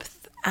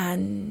warmth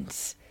and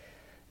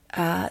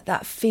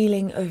that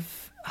feeling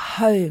of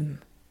home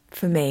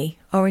for me.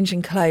 Orange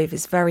and clove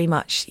is very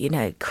much,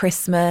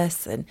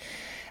 Christmas and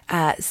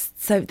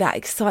so that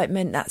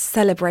excitement, that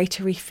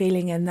celebratory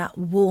feeling and that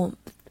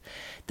warmth.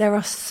 There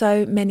are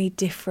so many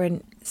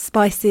different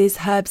spices,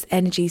 herbs,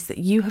 energies that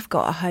you have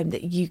got at home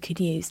that you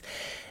can use.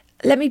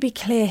 Let me be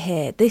clear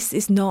here. This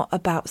is not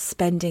about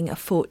spending a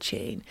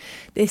fortune.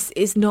 This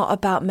is not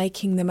about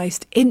making the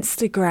most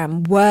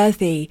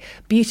Instagram-worthy,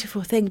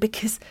 beautiful thing,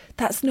 because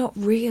that's not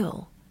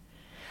real.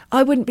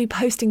 I wouldn't be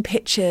posting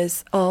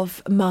pictures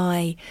of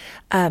my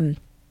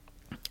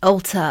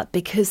altar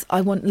because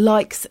I want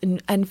likes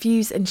and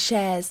views and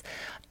shares.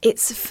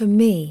 It's for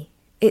me.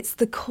 It's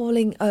the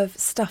calling of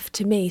stuff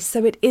to me.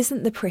 So it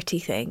isn't the pretty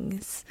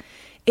things.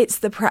 It's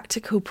the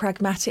practical,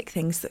 pragmatic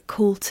things that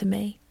call to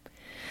me.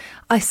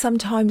 I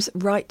sometimes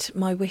write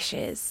my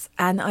wishes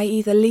and I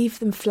either leave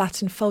them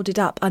flat and folded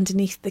up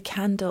underneath the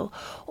candle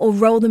or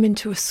roll them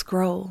into a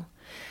scroll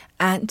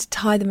and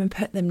tie them and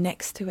put them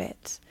next to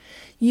it.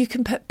 You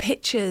can put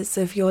pictures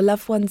of your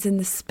loved ones in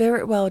the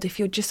spirit world if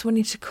you're just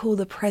wanting to call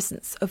the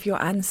presence of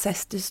your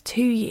ancestors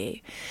to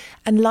you,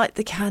 and light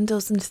the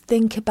candles and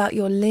think about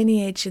your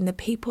lineage and the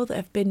people that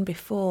have been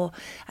before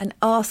and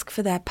ask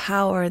for their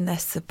power and their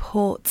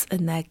support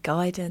and their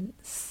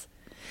guidance.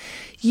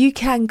 You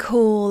can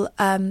call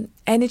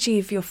energy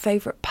of your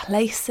favourite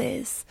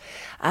places.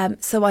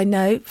 So I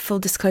know, full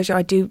disclosure,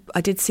 I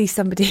did see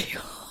somebody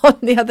on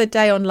the other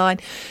day online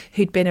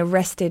who'd been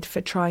arrested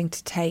for trying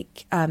to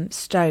take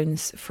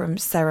stones from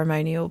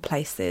ceremonial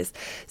places.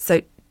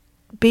 So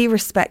be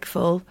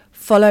respectful,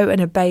 follow and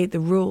obey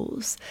the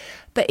rules.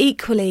 But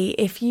equally,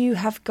 if you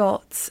have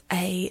got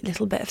a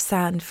little bit of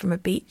sand from a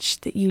beach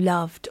that you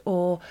loved,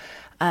 or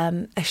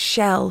a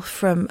shell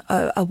from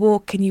a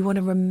walk, and you want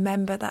to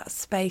remember that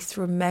space,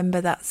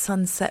 remember that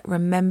sunset,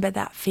 remember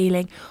that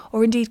feeling,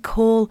 or indeed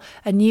call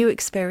a new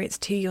experience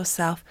to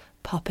yourself,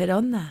 pop it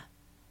on there.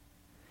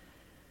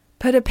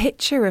 Put a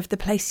picture of the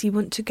place you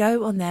want to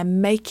go on there.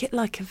 Make it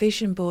like a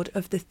vision board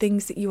of the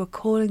things that you are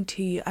calling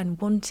to you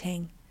and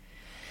wanting.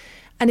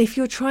 And if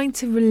you're trying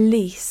to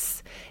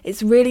release,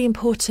 it's really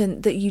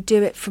important that you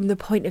do it from the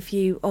point of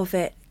view of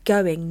it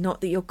going,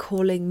 not that you're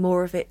calling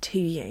more of it to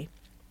you.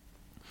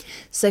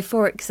 So,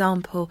 for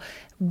example,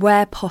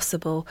 where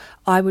possible,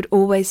 I would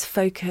always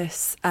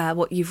focus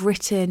what you've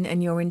written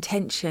and your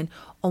intention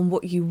on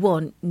what you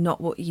want,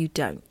 not what you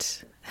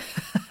don't.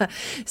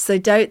 So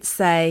don't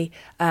say,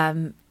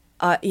 I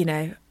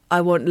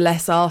want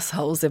less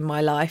arseholes in my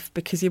life,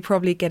 because you're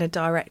probably going to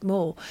direct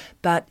more.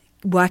 But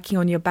working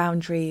on your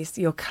boundaries,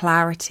 your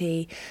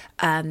clarity,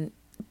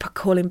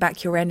 calling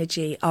back your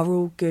energy are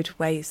all good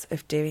ways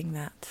of doing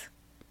that.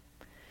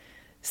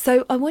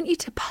 So I want you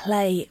to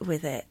play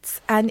with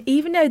it. And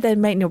even though they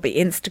may not be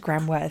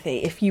Instagram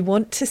worthy, if you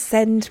want to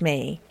send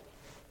me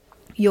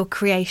your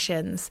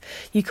creations.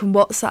 You can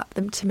WhatsApp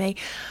them to me.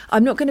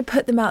 I'm not going to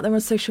put them out there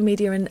on social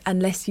media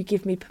unless you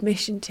give me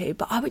permission to,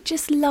 but I would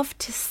just love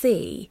to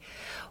see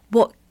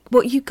what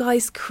you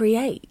guys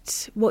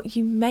create, what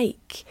you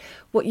make,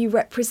 what you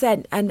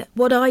represent. And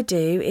what I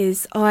do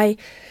is I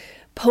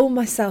pull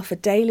myself a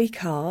daily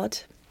card,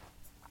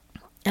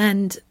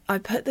 and I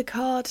put the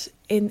card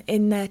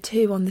in there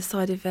too on the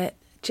side of it,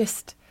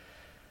 just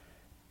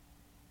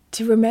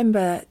to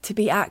remember to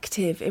be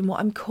active in what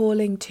I'm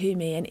calling to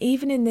me. And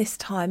even in this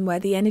time where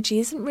the energy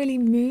isn't really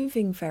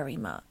moving very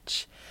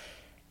much,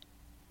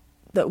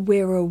 that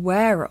we're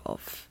aware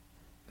of,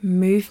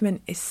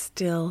 movement is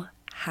still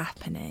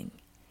happening.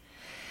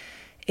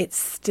 It's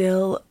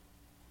still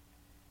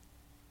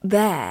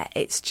there.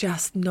 It's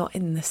just not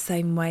in the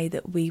same way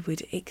that we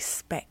would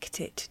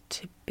expect it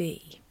to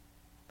be.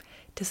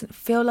 It doesn't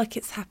feel like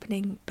it's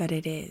happening, but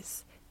it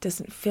is. It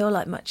doesn't feel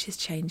like much is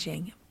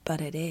changing, but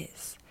it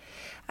is.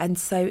 And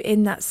so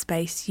in that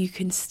space, you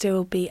can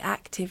still be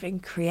active in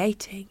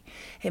creating.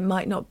 It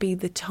might not be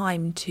the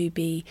time to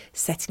be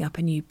setting up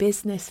a new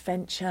business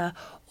venture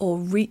or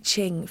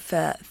reaching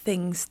for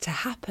things to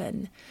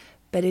happen,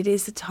 but it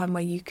is a time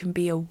where you can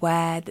be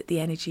aware that the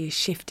energy is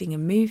shifting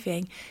and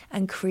moving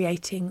and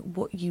creating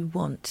what you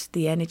want,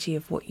 the energy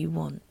of what you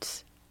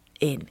want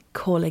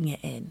calling it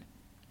in.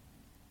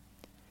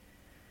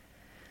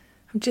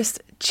 I'm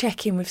just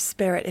checking with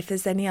Spirit if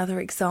there's any other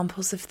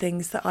examples of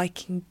things that I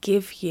can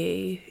give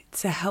you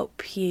to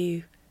help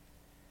you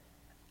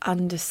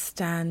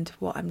understand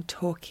what I'm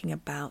talking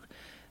about.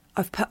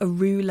 I've put a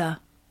ruler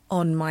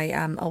on my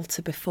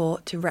altar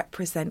before to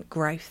represent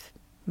growth,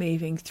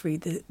 moving through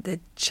the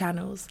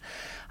channels.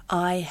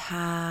 I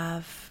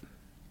have...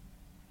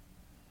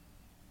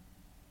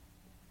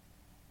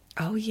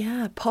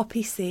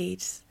 poppy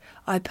seeds.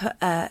 I put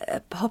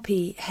a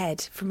poppy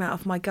head from out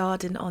of my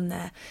garden on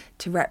there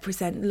to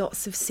represent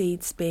lots of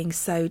seeds being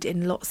sowed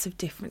in lots of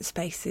different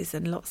spaces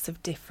and lots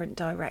of different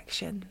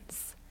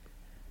directions.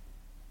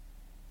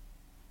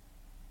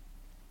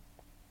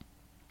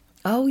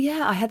 Oh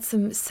yeah, I had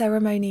some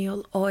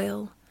ceremonial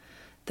oil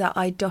that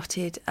I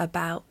dotted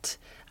about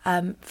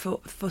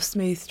for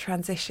smooth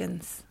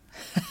transitions.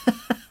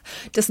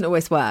 Doesn't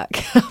always work.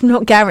 I'm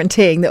not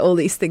guaranteeing that all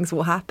these things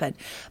will happen,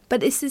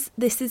 but this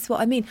is what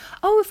I mean.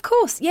 Oh, of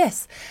course,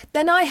 yes.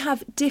 Then I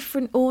have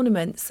different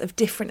ornaments of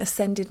different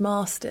ascended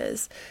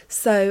masters.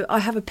 So I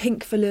have a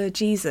pink velour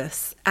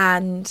Jesus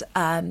and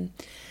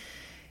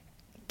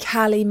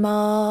Kali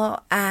Ma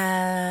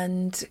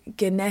and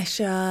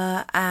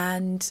Ganesha,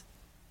 and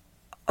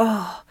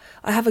I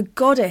have a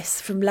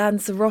goddess from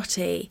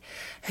Lanzarote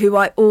who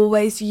I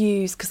always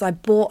use because I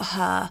bought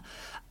her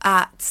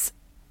at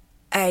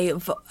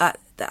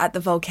the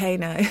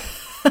volcano.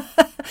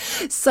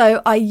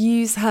 So I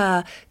use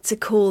her to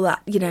call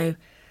that,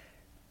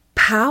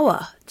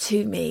 power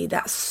to me,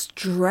 that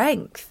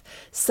strength.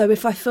 So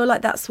if I feel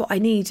like that's what I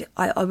need,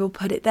 I will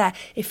put it there.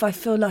 If I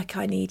feel like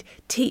I need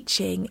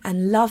teaching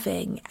and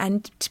loving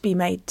and to be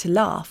made to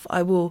laugh,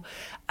 I will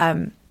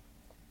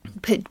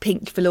put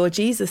pink velour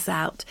Jesus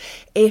out.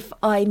 If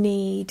I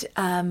need...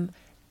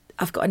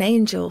 I've got an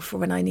angel for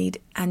when I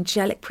need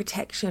angelic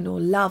protection or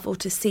love or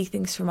to see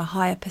things from a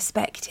higher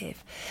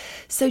perspective.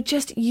 So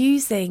just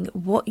using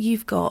what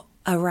you've got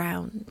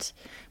around,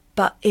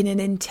 but in an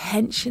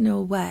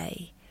intentional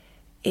way,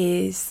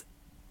 is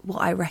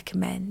what I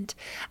recommend.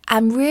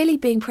 And really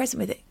being present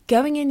with it.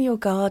 Going in your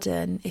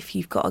garden, if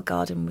you've got a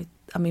garden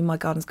my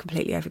garden's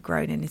completely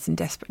overgrown and it's in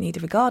desperate need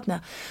of a gardener,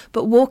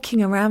 but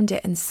walking around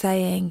it and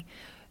saying,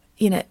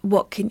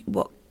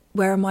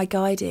 where am I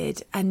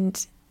guided?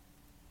 And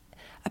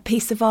a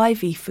piece of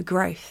ivy for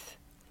growth,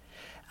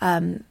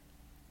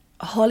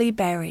 holly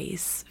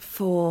berries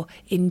for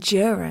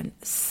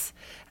endurance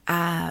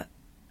and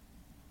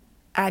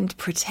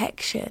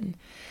protection.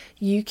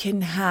 You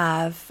can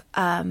have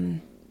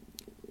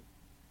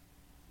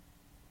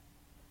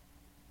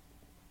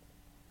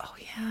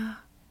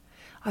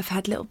I've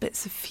had little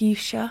bits of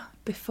fuchsia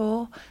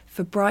before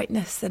for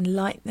brightness and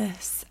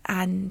lightness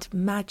and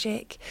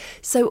magic.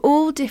 So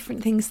all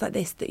different things like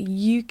this that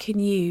you can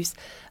use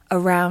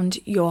around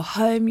your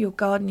home, your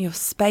garden, your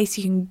space.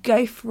 You can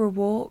go for a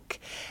walk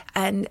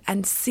and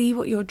see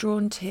what you're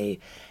drawn to.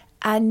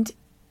 And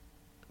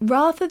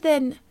rather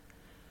than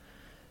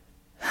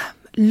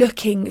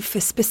looking for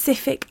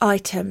specific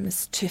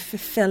items to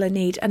fulfill a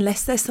need,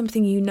 unless there's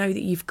something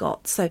that you've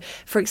got. So,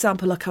 for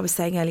example, like I was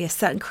saying earlier,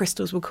 certain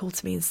crystals will call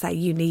to me and say,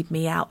 you need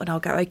me out. And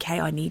I'll go, okay,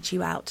 I need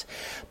you out.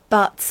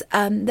 But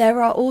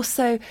there are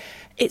also,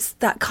 it's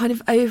that kind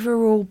of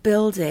overall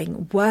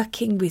building,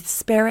 working with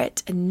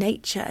spirit and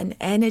nature and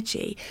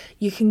energy.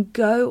 You can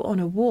go on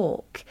a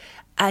walk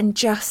and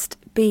just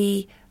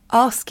be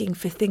asking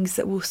for things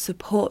that will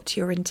support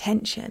your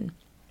intention.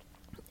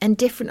 And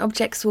different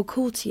objects will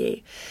call to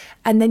you.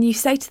 And then you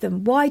say to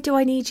them, why do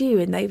I need you?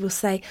 And they will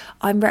say,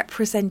 I'm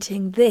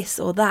representing this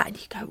or that.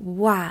 And you go,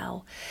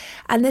 wow.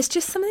 And there's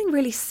just something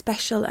really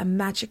special and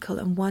magical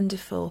and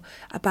wonderful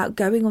about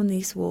going on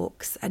these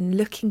walks and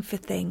looking for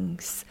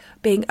things,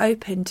 being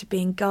open to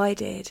being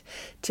guided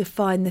to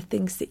find the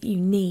things that you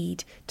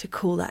need to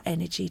call that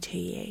energy to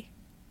you.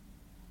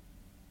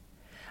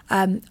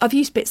 I've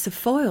used bits of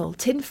foil,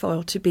 tin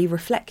foil, to be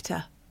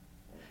reflector,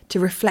 to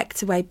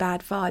reflect away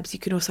bad vibes. You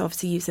can also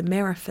obviously use a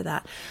mirror for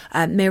that.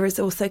 Mirrors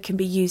also can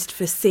be used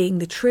for seeing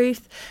the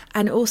truth,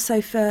 and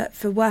also for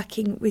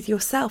working with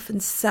yourself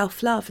and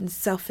self-love and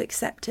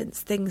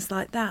self-acceptance, things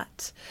like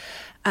that.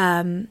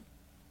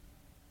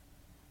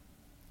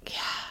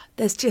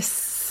 There's just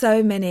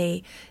so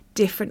many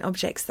different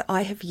objects that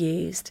I have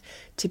used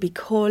to be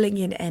calling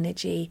in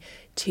energy,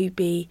 to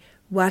be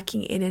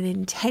working in an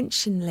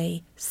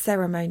intentionally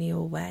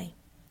ceremonial way.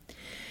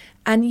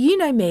 And you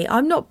know me,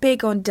 I'm not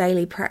big on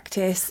daily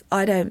practice.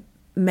 I don't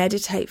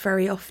meditate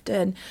very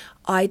often.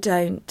 I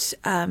don't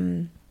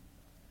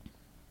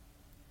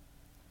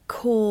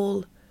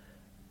call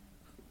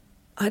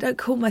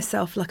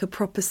myself like a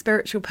proper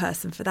spiritual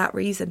person for that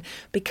reason,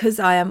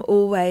 because I am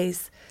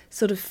always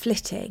sort of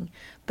flitting.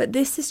 But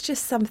this is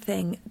just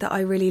something that I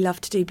really love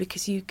to do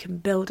because you can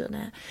build on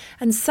it.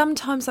 And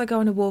sometimes I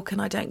go on a walk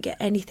and I don't get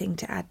anything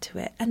to add to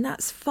it, and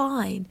that's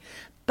fine.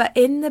 But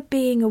in the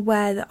being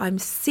aware that I'm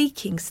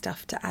seeking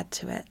stuff to add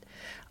to it,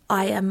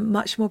 I am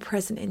much more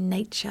present in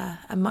nature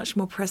and much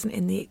more present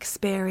in the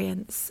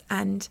experience,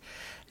 and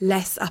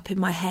less up in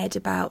my head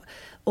about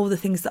all the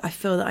things that I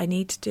feel that I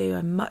need to do.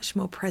 I'm much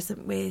more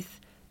present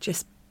with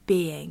just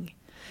being.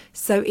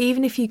 So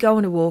even if you go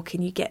on a walk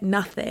and you get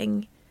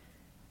nothing,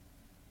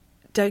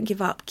 don't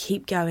give up.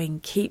 Keep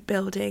going, keep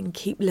building,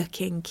 keep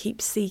looking, keep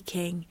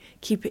seeking,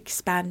 keep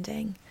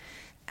expanding.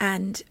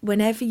 And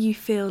whenever you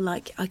feel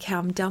like, okay,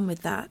 I'm done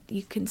with that,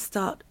 you can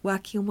start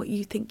working on what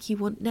you think you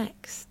want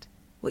next,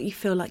 what you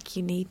feel like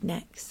you need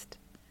next.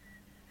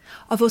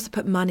 I've also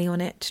put money on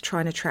it to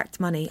try and attract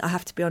money. I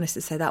have to be honest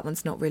and say that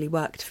one's not really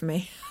worked for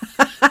me.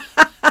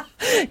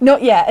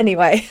 Not yet,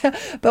 anyway.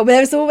 But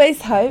there's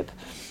always hope.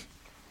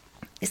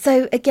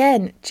 So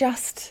again,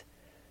 just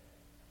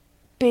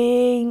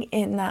being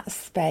in that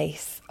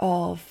space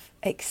of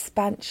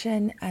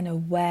expansion and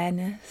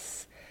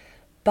awareness,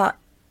 but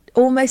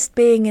almost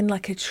being in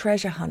like a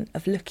treasure hunt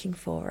of looking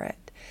for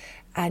it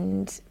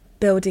and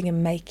building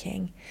and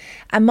making.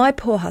 And my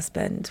poor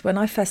husband, when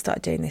I first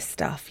started doing this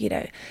stuff, you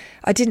know,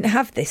 I didn't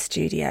have this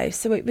studio,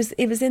 so it was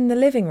in the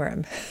living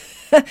room.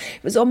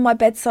 It was on my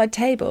bedside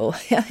table.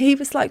 He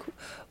was like,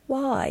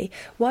 why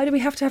do we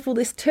have to have all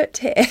this toot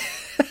here?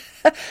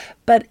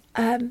 But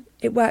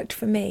it worked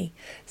for me.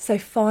 So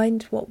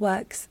find what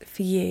works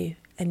for you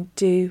and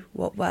do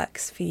what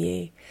works for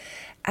you,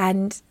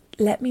 and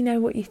let me know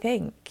what you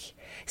think.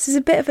 This is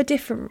a bit of a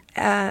different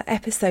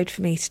episode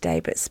for me today,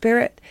 but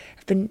Spirit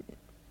have been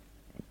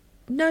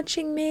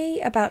nudging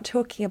me about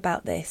talking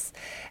about this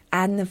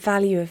and the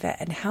value of it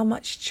and how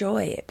much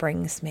joy it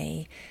brings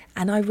me.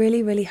 And I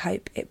really, really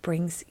hope it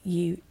brings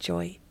you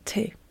joy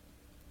too.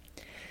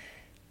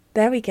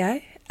 There we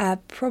go.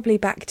 Probably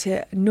back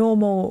to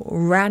normal,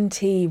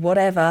 ranty,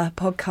 whatever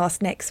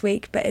podcast next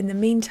week. But in the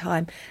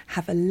meantime,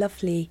 have a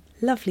lovely,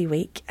 lovely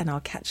week, and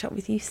I'll catch up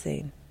with you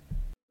soon.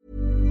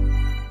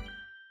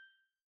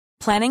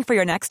 Planning for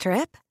your next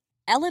trip?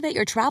 Elevate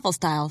your travel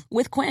style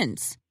with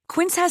Quince.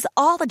 Quince has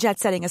all the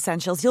jet-setting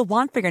essentials you'll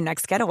want for your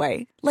next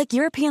getaway, like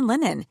European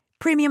linen,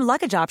 premium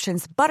luggage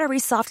options, buttery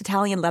soft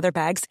Italian leather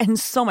bags, and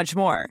so much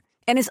more.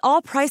 And is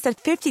all priced at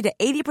 50 to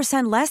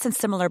 80% less than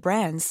similar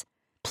brands.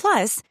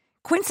 Plus,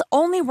 Quince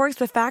only works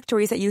with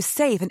factories that use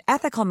safe and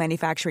ethical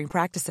manufacturing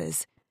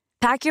practices.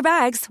 Pack your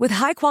bags with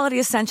high-quality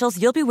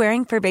essentials you'll be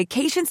wearing for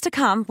vacations to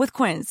come with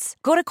Quince.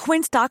 Go to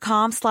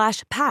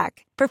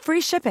quince.com/pack for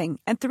free shipping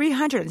and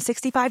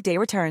 365-day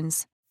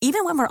returns.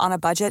 Even when we're on a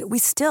budget, we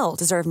still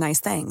deserve nice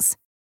things.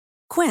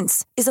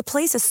 Quince is a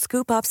place to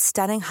scoop up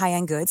stunning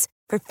high-end goods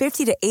for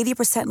 50 to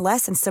 80%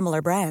 less than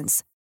similar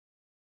brands.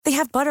 They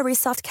have buttery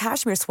soft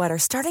cashmere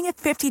sweaters starting at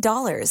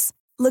 $50,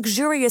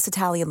 luxurious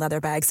Italian leather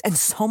bags, and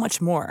so much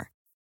more.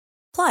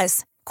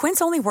 Plus,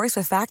 Quince only works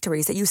with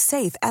factories that use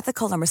safe,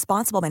 ethical, and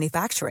responsible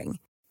manufacturing.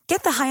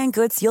 Get the high-end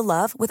goods you'll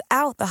love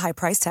without the high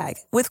price tag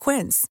with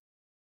Quince.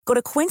 Go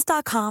to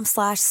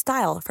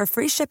quince.com/style for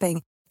free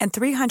shipping and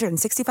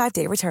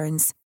 365-day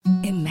returns.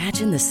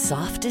 Imagine the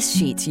softest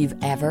sheets you've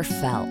ever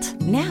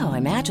felt. Now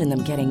imagine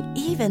them getting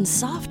even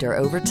softer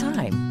over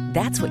time.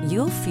 That's what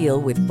you'll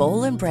feel with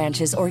Boll &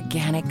 Branch's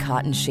organic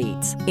cotton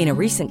sheets. In a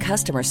recent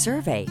customer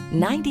survey,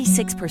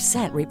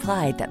 96%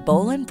 replied that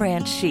Boll &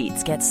 Branch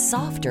sheets get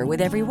softer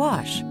with every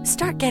wash.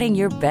 Start getting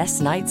your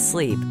best night's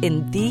sleep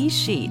in these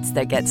sheets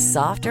that get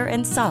softer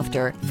and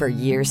softer for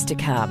years to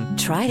come.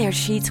 Try their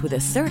sheets with a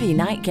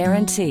 30-night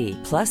guarantee.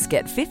 Plus,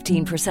 get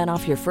 15%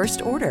 off your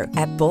first order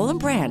at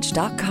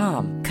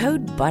bollandbranch.com.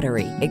 Code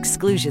BUTTERY.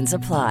 Exclusions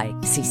apply.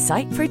 See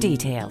site for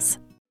details.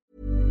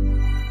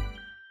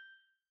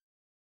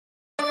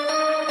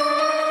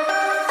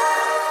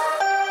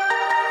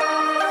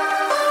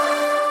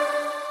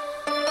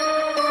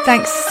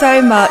 Thanks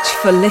so much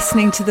for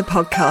listening to the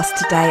podcast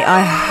today.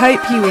 I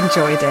hope you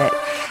enjoyed it.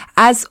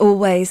 As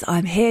always,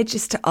 I'm here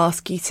just to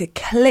ask you to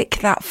click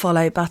that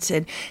follow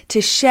button, to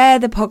share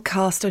the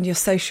podcast on your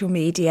social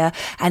media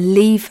and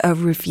leave a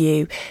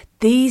review.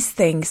 These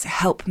things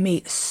help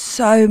me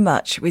so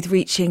much with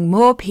reaching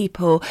more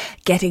people,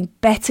 getting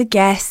better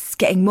guests,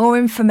 getting more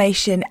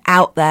information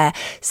out there.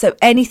 So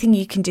anything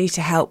you can do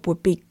to help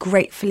would be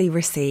gratefully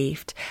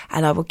received.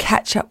 And I will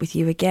catch up with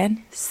you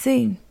again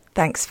soon.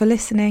 Thanks for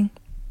listening.